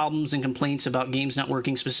problems and complaints about games not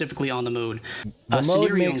working specifically on the mode. The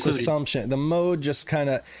mode makes assumption. The mode just kind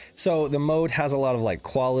of, so the mode has a lot of like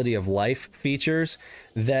quality of life features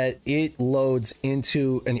that it loads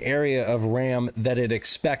into an area of RAM that it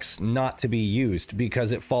expects not to be used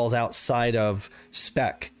because it falls outside of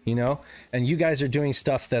spec, you know? And you guys are doing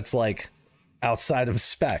stuff that's like outside of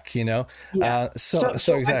spec, you know? Yeah.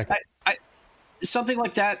 So exactly. Something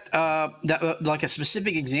like that, like a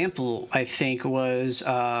specific example, I think, was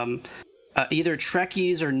either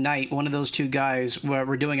Trekkies or Knight, one of those two guys,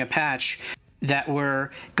 were doing a patch that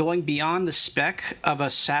were going beyond the spec of a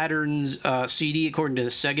Saturn's CD according to the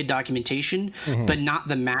Sega documentation, but not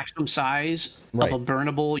the maximum size of a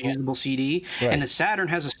burnable, usable CD. Right. And the Saturn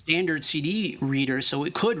has a standard CD reader, so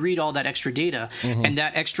it could read all that extra data, and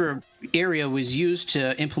that extra area was used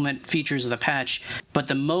to implement features of the patch, but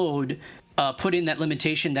the mode put in that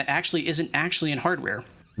limitation that actually isn't actually in hardware.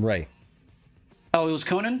 Right. Oh, it was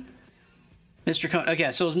Conan? Mr. Conan.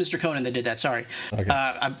 Okay, so it was Mr. Conan that did that. Sorry. Okay.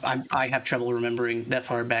 I have trouble remembering that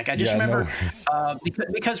far back. I just remember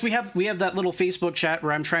because we have that little Facebook chat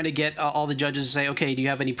where I'm trying to get all the judges to say, okay, do you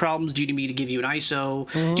have any problems? Do you need me to give you an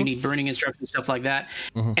ISO? Do you need burning instructions, stuff like that?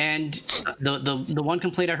 And the one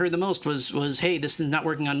complaint I heard the most was, hey, this is not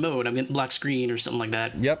working on mode. I'm getting black screen or something like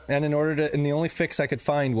that. Yep. And the only fix I could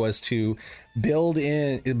find was to build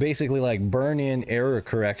in, basically like burn in error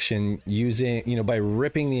correction using, you know, by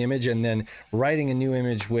ripping the image and then writing a new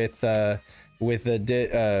image with the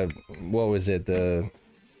what was it, the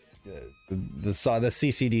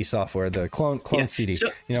CCD software, the clone CD. So,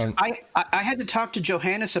 you know, I had to talk to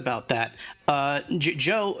Johannes about that.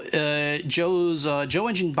 Joe's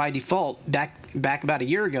engine by default back about a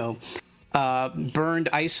year ago burned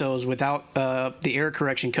ISOs without the error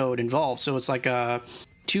correction code involved. So it's like a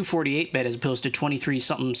 248 bit as opposed to 23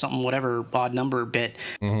 something whatever odd number bit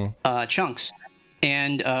chunks.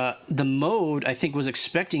 And the mode, I think, was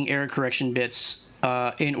expecting error correction bits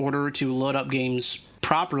in order to load up games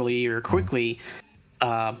properly or quickly.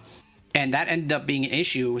 And that ended up being an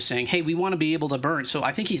issue, saying, hey, we want to be able to burn. So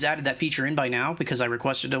I think he's added that feature in by now because I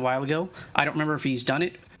requested it a while ago. I don't remember if he's done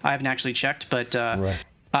it. I haven't actually checked, but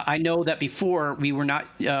I know that before we were not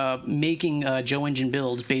making Joe Engine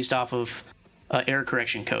builds based off of error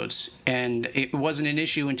correction codes, and it wasn't an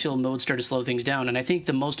issue until mode started to slow things down. And I think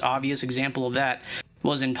the most obvious example of that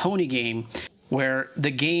was in Pony Game, where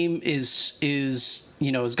the game is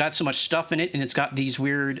you know, it's got so much stuff in it, and it's got these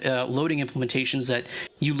weird loading implementations that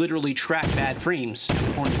you literally track bad frames in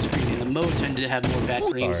the corner of the screen, and the mode tended to have more bad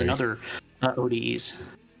frames than other ODEs.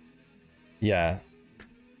 Yeah,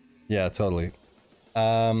 totally.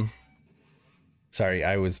 Sorry,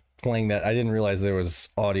 I was playing that. I didn't realize there was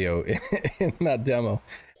audio in that demo,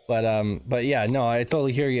 but yeah, no, I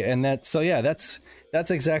totally hear you. And that's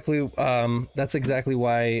exactly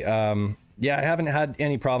why yeah, I haven't had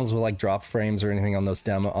any problems with like drop frames or anything on those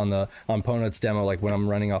on Ponut's demo, like when I'm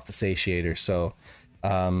running off the satiator. So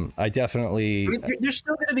I definitely there's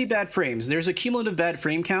still going to be bad frames. There's a cumulative bad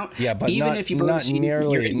frame count. Yeah, but even not, if you not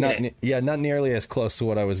nearly not nearly as close to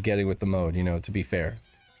what I was getting with the mode, you know, to be fair.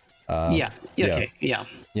 Yeah.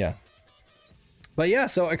 But yeah,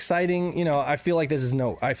 so exciting, you know. I feel like this is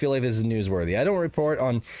newsworthy. I don't report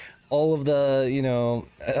on all of the, you know,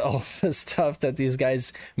 all the stuff that these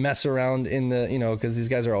guys mess around in the, you know, because these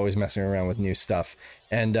guys are always messing around with new stuff.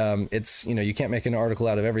 And it's, you know, you can't make an article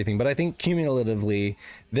out of everything, but I think cumulatively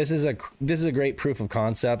this is a great proof of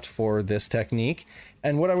concept for this technique.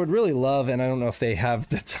 And what I would really love, and I don't know if they have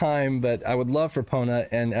the time, but I would love for Ponut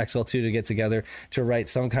and XL2 to get together to write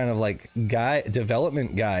some kind of like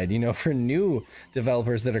development guide, you know, for new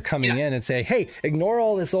developers that are coming in, and say, hey, ignore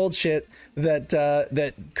all this old shit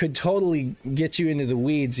that could totally get you into the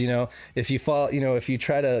weeds, you know, if you fall, you know, if you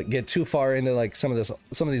try to get too far into like some of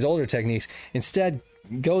these older techniques. Instead,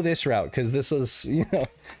 go this route, because this is, you know,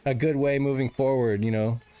 a good way moving forward, you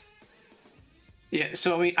know. Yeah,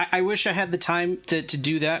 so I mean, I wish I had the time to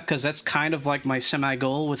do that, because that's kind of like my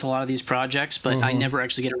semi-goal with a lot of these projects, but I never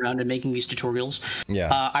actually get around to making these tutorials. Yeah.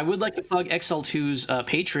 I would like to plug XL2's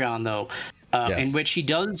Patreon, though, in which he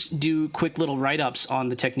does do quick little write-ups on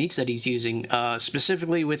the techniques that he's using,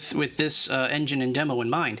 specifically with this engine and demo in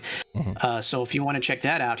mind. So if you want to check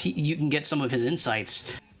that out, you can get some of his insights.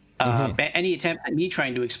 Any attempt at me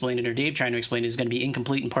trying to explain it or Dave trying to explain it is going to be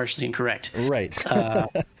incomplete and partially incorrect. Right.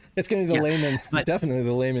 It's going to be the definitely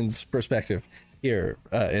the layman's perspective here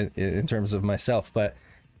in terms of myself. But,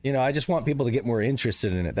 you know, I just want people to get more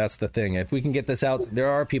interested in it. That's the thing. If we can get this out, there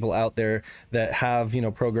are people out there that have, you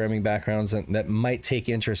know, programming backgrounds that might take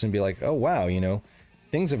interest and be like, oh, wow, you know,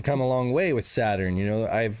 things have come a long way with Saturn. You know,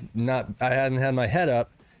 I hadn't had my head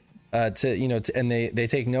up and they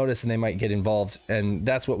take notice and they might get involved. And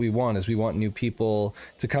that's what we want, is we want new people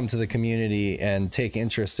to come to the community and take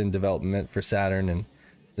interest in development for Saturn. And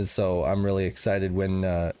so I'm really excited when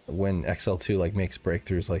XL2 like makes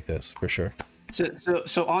breakthroughs like this, for sure.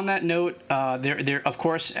 So on that note, there of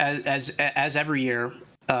course, as every year,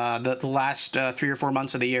 the last 3 or 4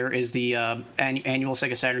 months of the year is the annual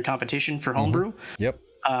Sega Saturn competition for homebrew. Yep.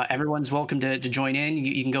 Everyone's welcome to join in.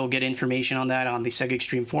 You can go get information on that on the Sega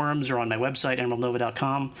Extreme forums or on my website,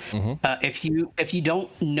 emeraldnova.com. If you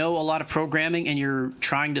don't know a lot of programming and you're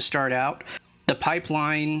trying to start out, the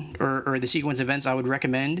pipeline or the sequence events I would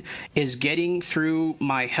recommend is getting through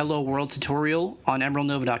my Hello World tutorial on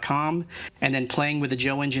emeraldnova.com and then playing with the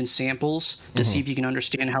Joe Engine samples to see if you can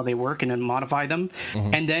understand how they work and then modify them.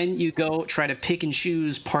 And then you go try to pick and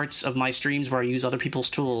choose parts of my streams where I use other people's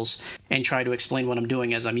tools and try to explain what I'm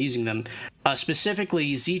doing as I'm using them.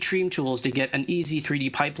 Specifically, Z-Stream tools to get an easy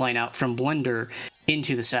 3D pipeline out from Blender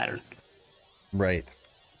into the Saturn. Right.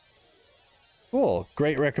 Cool.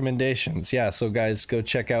 Great recommendations. Yeah, so guys, go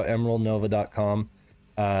check out emeraldnova.com.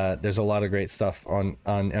 There's a lot of great stuff on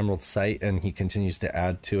Emerald's site, and he continues to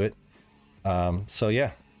add to it. So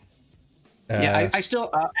yeah. I still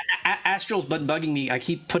Astral's bugging me. I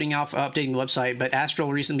keep putting off updating the website, but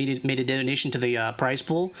Astral recently made a donation to the prize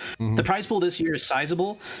pool. The prize pool this year is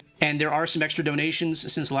sizable, and there are some extra donations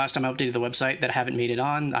since the last time I updated the website that haven't made it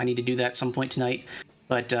on. I need to do that at some point tonight.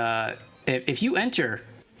 But if you enter,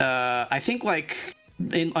 I think like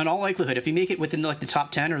in all likelihood, if you make it within like the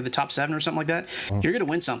top 10 or the top 7 or something like that, you're gonna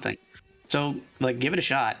win something. So like, give it a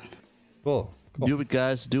shot. Cool. Do it,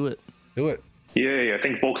 guys. Do it. Do it. Yeah, I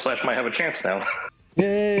think Bulk Slash might have a chance now.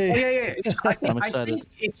 Yay! I'm excited. I think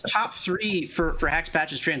it's top 3 for Hacks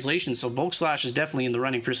Patches translation, so Bulk Slash is definitely in the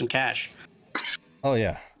running for some cash. Oh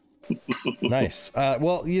yeah. Nice.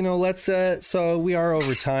 Well, you know, let's so we are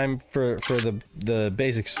over time for the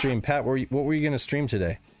basic stream. Pat, what were you gonna stream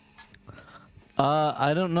today?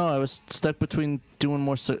 I don't know. I was stuck between doing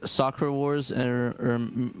more Sakura Wars or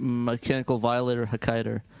Mechanical Violator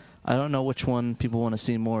Hokkaido. I don't know which one people want to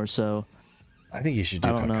see more, so I think you should do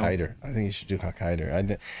Hokkaido. I think you should do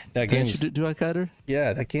Hokkaido. That game should do Hokkaido.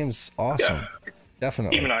 Yeah, that game's awesome. Yeah.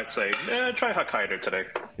 Definitely. Even I'd say, try Hokkaido today.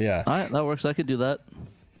 Yeah. All right, that works. I could do that.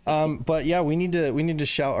 But yeah, we need to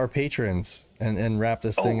shout our patrons and wrap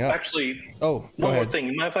this thing up. Actually, one more thing.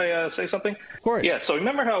 You mind if I say something? Of course. Yeah. So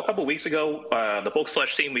remember how a couple weeks ago, the Bulk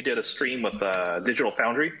Slash team, we did a stream with Digital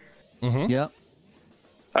Foundry. Yeah.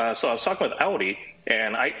 So I was talking with Audi,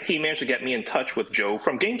 and he managed to get me in touch with Joe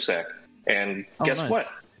from GameSec. And guess what?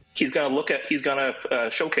 He's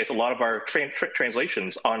gonna showcase a lot of our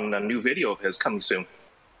translations on a new video of his coming soon.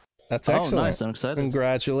 That's excellent. Nice. I'm excited.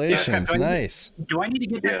 Congratulations. Yeah, nice. Do I need to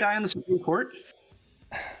get that guy on the Supreme Court?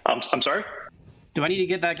 I'm sorry? Do I need to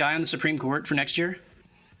get that guy on the Supreme Court for next year?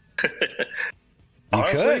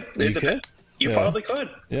 Honestly, You could. You Yeah. probably could.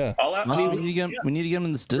 Yeah. Honestly, we need to get him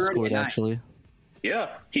in this Discord, actually. Yeah,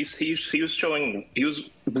 he was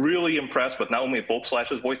really impressed with not only Bulk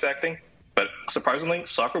Slash's voice acting, but surprisingly,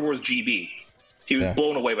 Soccer Wars GB. He was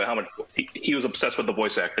blown away by how much he was obsessed with the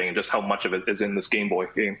voice acting and just how much of it is in this Game Boy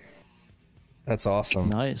game. That's awesome.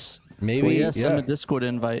 Nice. Maybe Well, send him a Discord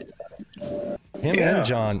invite. Him and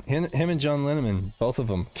John Linneman, both of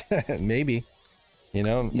them. Maybe. You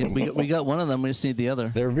know, Yeah, we got one of them. We just need the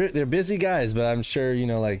other. they're busy guys, but I'm sure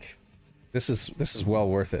like this is well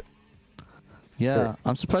worth it. Yeah, Sure.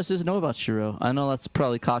 I'm surprised he doesn't know about Shiro. I know that's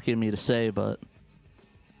probably cocky of me to say, but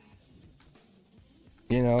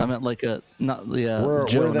You know, I meant like a not yeah. we're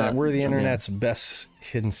Joe, the yeah. internet's best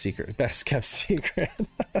hidden secret, best kept secret.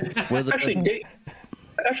 We're the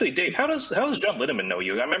Dave, how does John Linneman know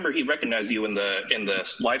you? I remember he recognized you in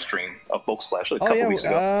the live stream of Bulk Slash a couple weeks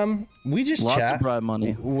ago. We just lots chat. of bribe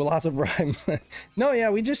money. Well, lots of bribe. No, yeah,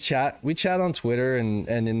 we just chat. We chat on Twitter and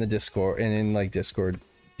in the Discord and in like Discord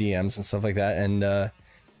DMs and stuff like that. And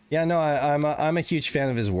yeah, no, I'm a huge fan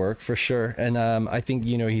of his work for sure. And I think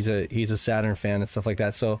he's a Saturn fan and stuff like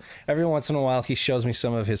that. So every once in a while he shows me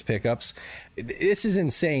some of his pickups. This is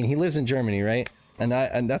insane. He lives in Germany, right? And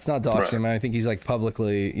that's not doxing him. I think he's like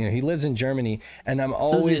publicly, he lives in Germany, and I'm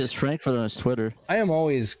always Says he is Frankfurt on his Twitter. I am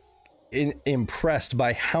always impressed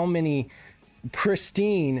by how many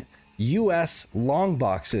pristine U.S. long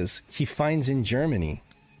boxes he finds in Germany.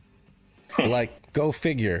 Like, go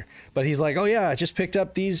figure. But he's like, oh yeah, I just picked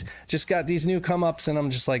up just got these new come ups, and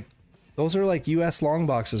I'm just like, those are like U.S. long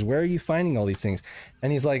boxes. Where are you finding all these things?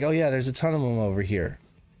 And he's like, oh yeah, there's a ton of them over here.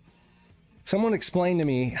 Someone explain to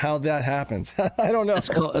me how that happens. I don't know. It's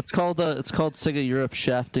called Sega Europe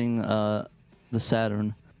shafting the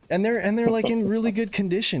Saturn. And they're like in really good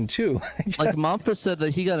condition too. Like Momford said that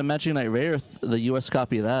he got a Magic Knight Rare, the U.S.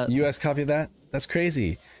 copy of that. U.S. copy of that? That's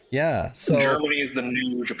crazy. Yeah. So Germany is the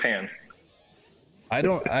new Japan. I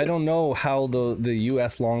don't know how the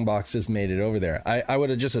U.S. long boxes made it over there. I would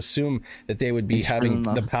have just assumed that they would be having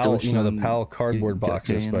the PAL, the PAL cardboard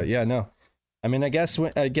boxes. But yeah, no. I mean, I guess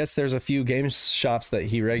there's a few game shops that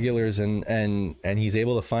he regulars and he's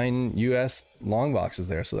able to find U.S. long boxes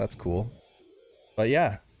there, so that's cool. But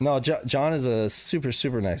yeah, no, John is a super,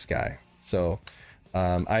 super nice guy. So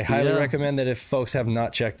I highly recommend that if folks have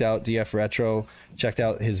not checked out DF Retro, checked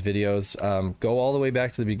out his videos, go all the way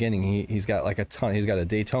back to the beginning. He's got like a ton. He's got a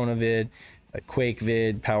Daytona vid, a Quake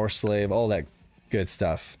vid, Power Slave, all that good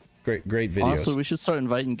stuff. Great videos. Honestly, we should start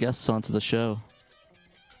inviting guests onto the show.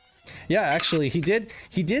 Yeah, actually, he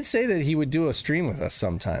did say that he would do a stream with us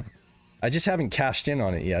sometime. I just haven't cashed in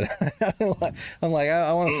on it yet. I'm like,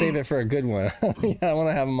 I want to save it for a good one. Yeah, I want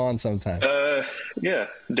to have him on sometime. Yeah,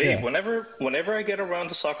 Dave. Yeah. Whenever I get around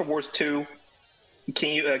to Soccer Wars 2, can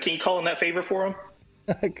you call in that favor for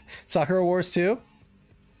him? Soccer Wars 2?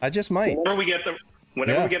 I just might. Whenever we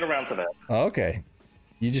get around to that. Oh, okay.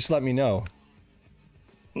 You just let me know.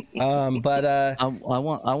 But I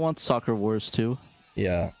want Soccer Wars 2.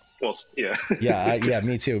 Yeah. Well, yeah. yeah,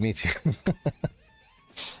 me too.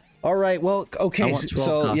 All right, well, okay,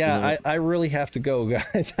 so yeah, I really have to go,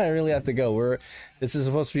 guys. I really have to go. This is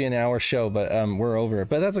supposed to be an hour show, but we're over it.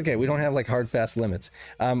 But that's okay. We don't have like hard fast limits.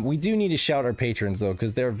 We do need to shout our patrons though,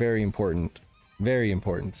 because they're very important, very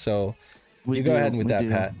important. So you go ahead with that,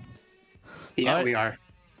 Pat. Yeah, we are.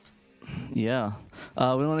 Yeah,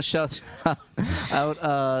 we want to shout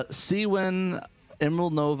out Seawin,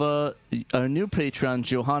 Emerald Nova, our new patron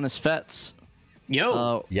Johannes Fetz.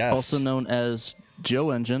 Yo, yes, also known as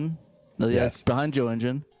Joe Engine. Yes. Behind Joe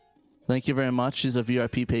Engine. Thank you very much. He's a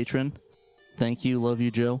VIP patron. Thank you. Love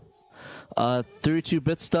you, Joe.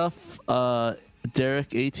 32-bit stuff.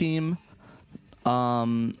 Derek A-Team.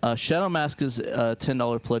 Shadow Mask is a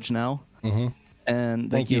 $10 pledge now. Mm-hmm.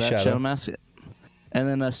 And thank you, Shadow Mask.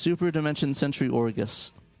 And then Super Dimension Century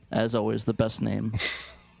Orgus. As always, the best name.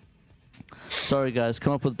 Sorry, guys.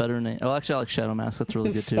 Come up with a better name. Oh, actually, I like Shadow Mask. That's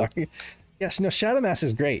really good, too. Yes, no, Shadow Mask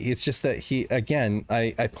is great. It's just that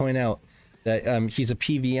I point out that he's a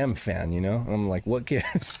PVM fan, I'm like, what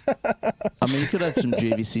gives? I mean, you could have some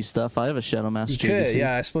JVC stuff. I have a Shadow Mask JVC. Could,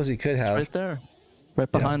 yeah, I suppose he could have. It's right there.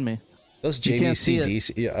 Right behind me. Those JVC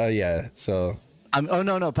DC, yeah, so. Oh,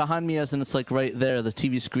 no, behind me as in it's like right there. The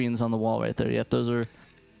TV screen's on the wall right there. Yep, those are.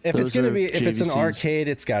 If it's an arcade,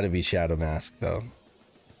 it's got to be Shadow Mask, though.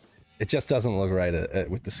 It just doesn't look right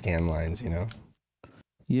with the scan lines,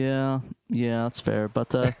 Yeah, that's fair.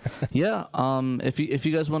 But yeah, if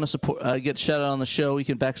you guys want to support, get shouted out on the show, you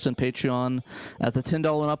can back us on Patreon at the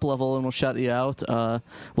 $10 and up level, and we'll shout you out.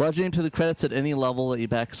 We'll add you into the credits at any level that you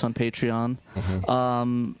back us on Patreon.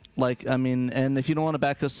 And if you don't want to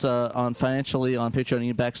back us on financially on Patreon,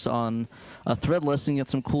 you can back us on Threadless and get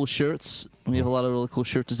some cool shirts. We have a lot of really cool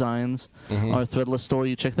shirt designs. Our Threadless store,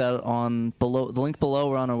 you check that out on below the link below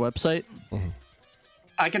or on our website.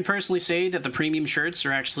 I can personally say that the premium shirts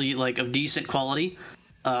are actually like of decent quality,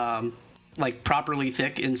 like properly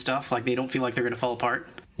thick and stuff. Like they don't feel like they're gonna fall apart.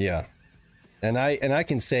 Yeah, and I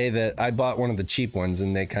can say that I bought one of the cheap ones,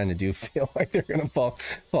 and they kind of do feel like they're gonna fall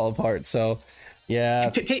apart. So,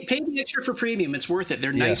 yeah, pay the extra for premium. It's worth it.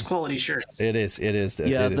 They're nice quality shirts. It is.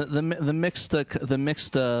 Yeah, the mixed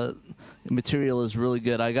material is really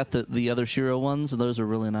good. I got the other Shiro ones, and those are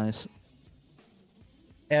really nice.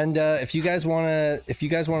 And if you guys want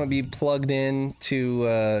to be plugged in to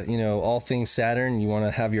all things Saturn, you want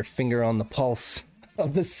to have your finger on the pulse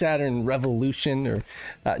of the Saturn revolution, or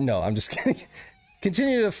no, I'm just kidding.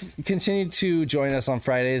 Continue to join us on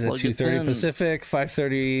Fridays at 2:30 Pacific,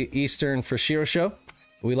 5:30 Eastern for Shiro Show.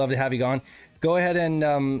 We love to have you on. Go ahead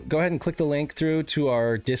and click the link through to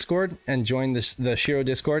our Discord and join the Shiro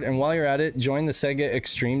Discord. And while you're at it, join the Sega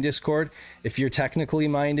Extreme Discord. If you're technically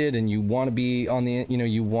minded and you want to be on the,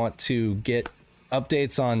 you want to get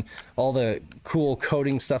updates on all the cool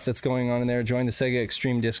coding stuff that's going on in there, join the Sega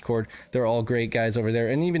Extreme Discord. They're all great guys over there.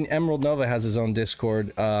 And even Emerald Nova has his own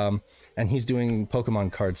Discord, and he's doing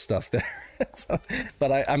Pokemon card stuff there.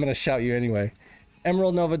 But I'm going to shout you anyway.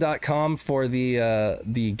 EmeraldNova.com for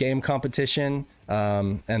the game competition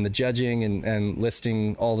and the judging and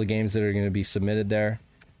listing all the games that are going to be submitted there.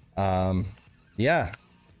 Yeah,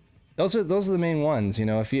 those are the main ones.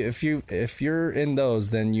 If you're in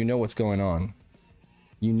those, then you know what's going on.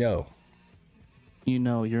 You're in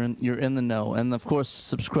the know. And of course,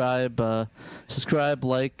 subscribe,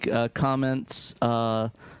 like, comments,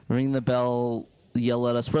 ring the bell, yell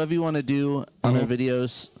at us, whatever you want to do on our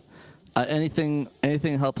videos. Anything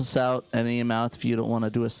help us out, any amount. If you don't want to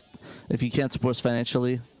do us, if you can't support us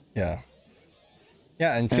financially, yeah,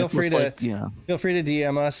 and feel free to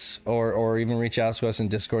DM us or even reach out to us in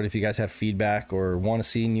Discord if you guys have feedback or want to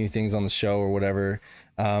see new things on the show or whatever.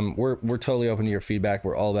 We're totally open to your feedback.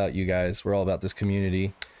 We're all about you guys. We're all about this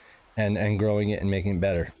community and growing it and making it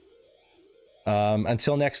better.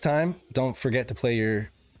 Until next time, don't forget to play your,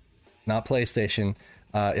 not PlayStation.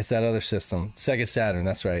 It's that other system, Sega Saturn.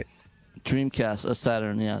 That's right. Dreamcast,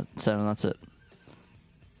 Saturn, Saturn, that's it.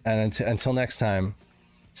 And until next time,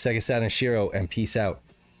 Sega Saturn Shiro, and peace out.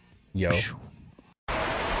 Yo.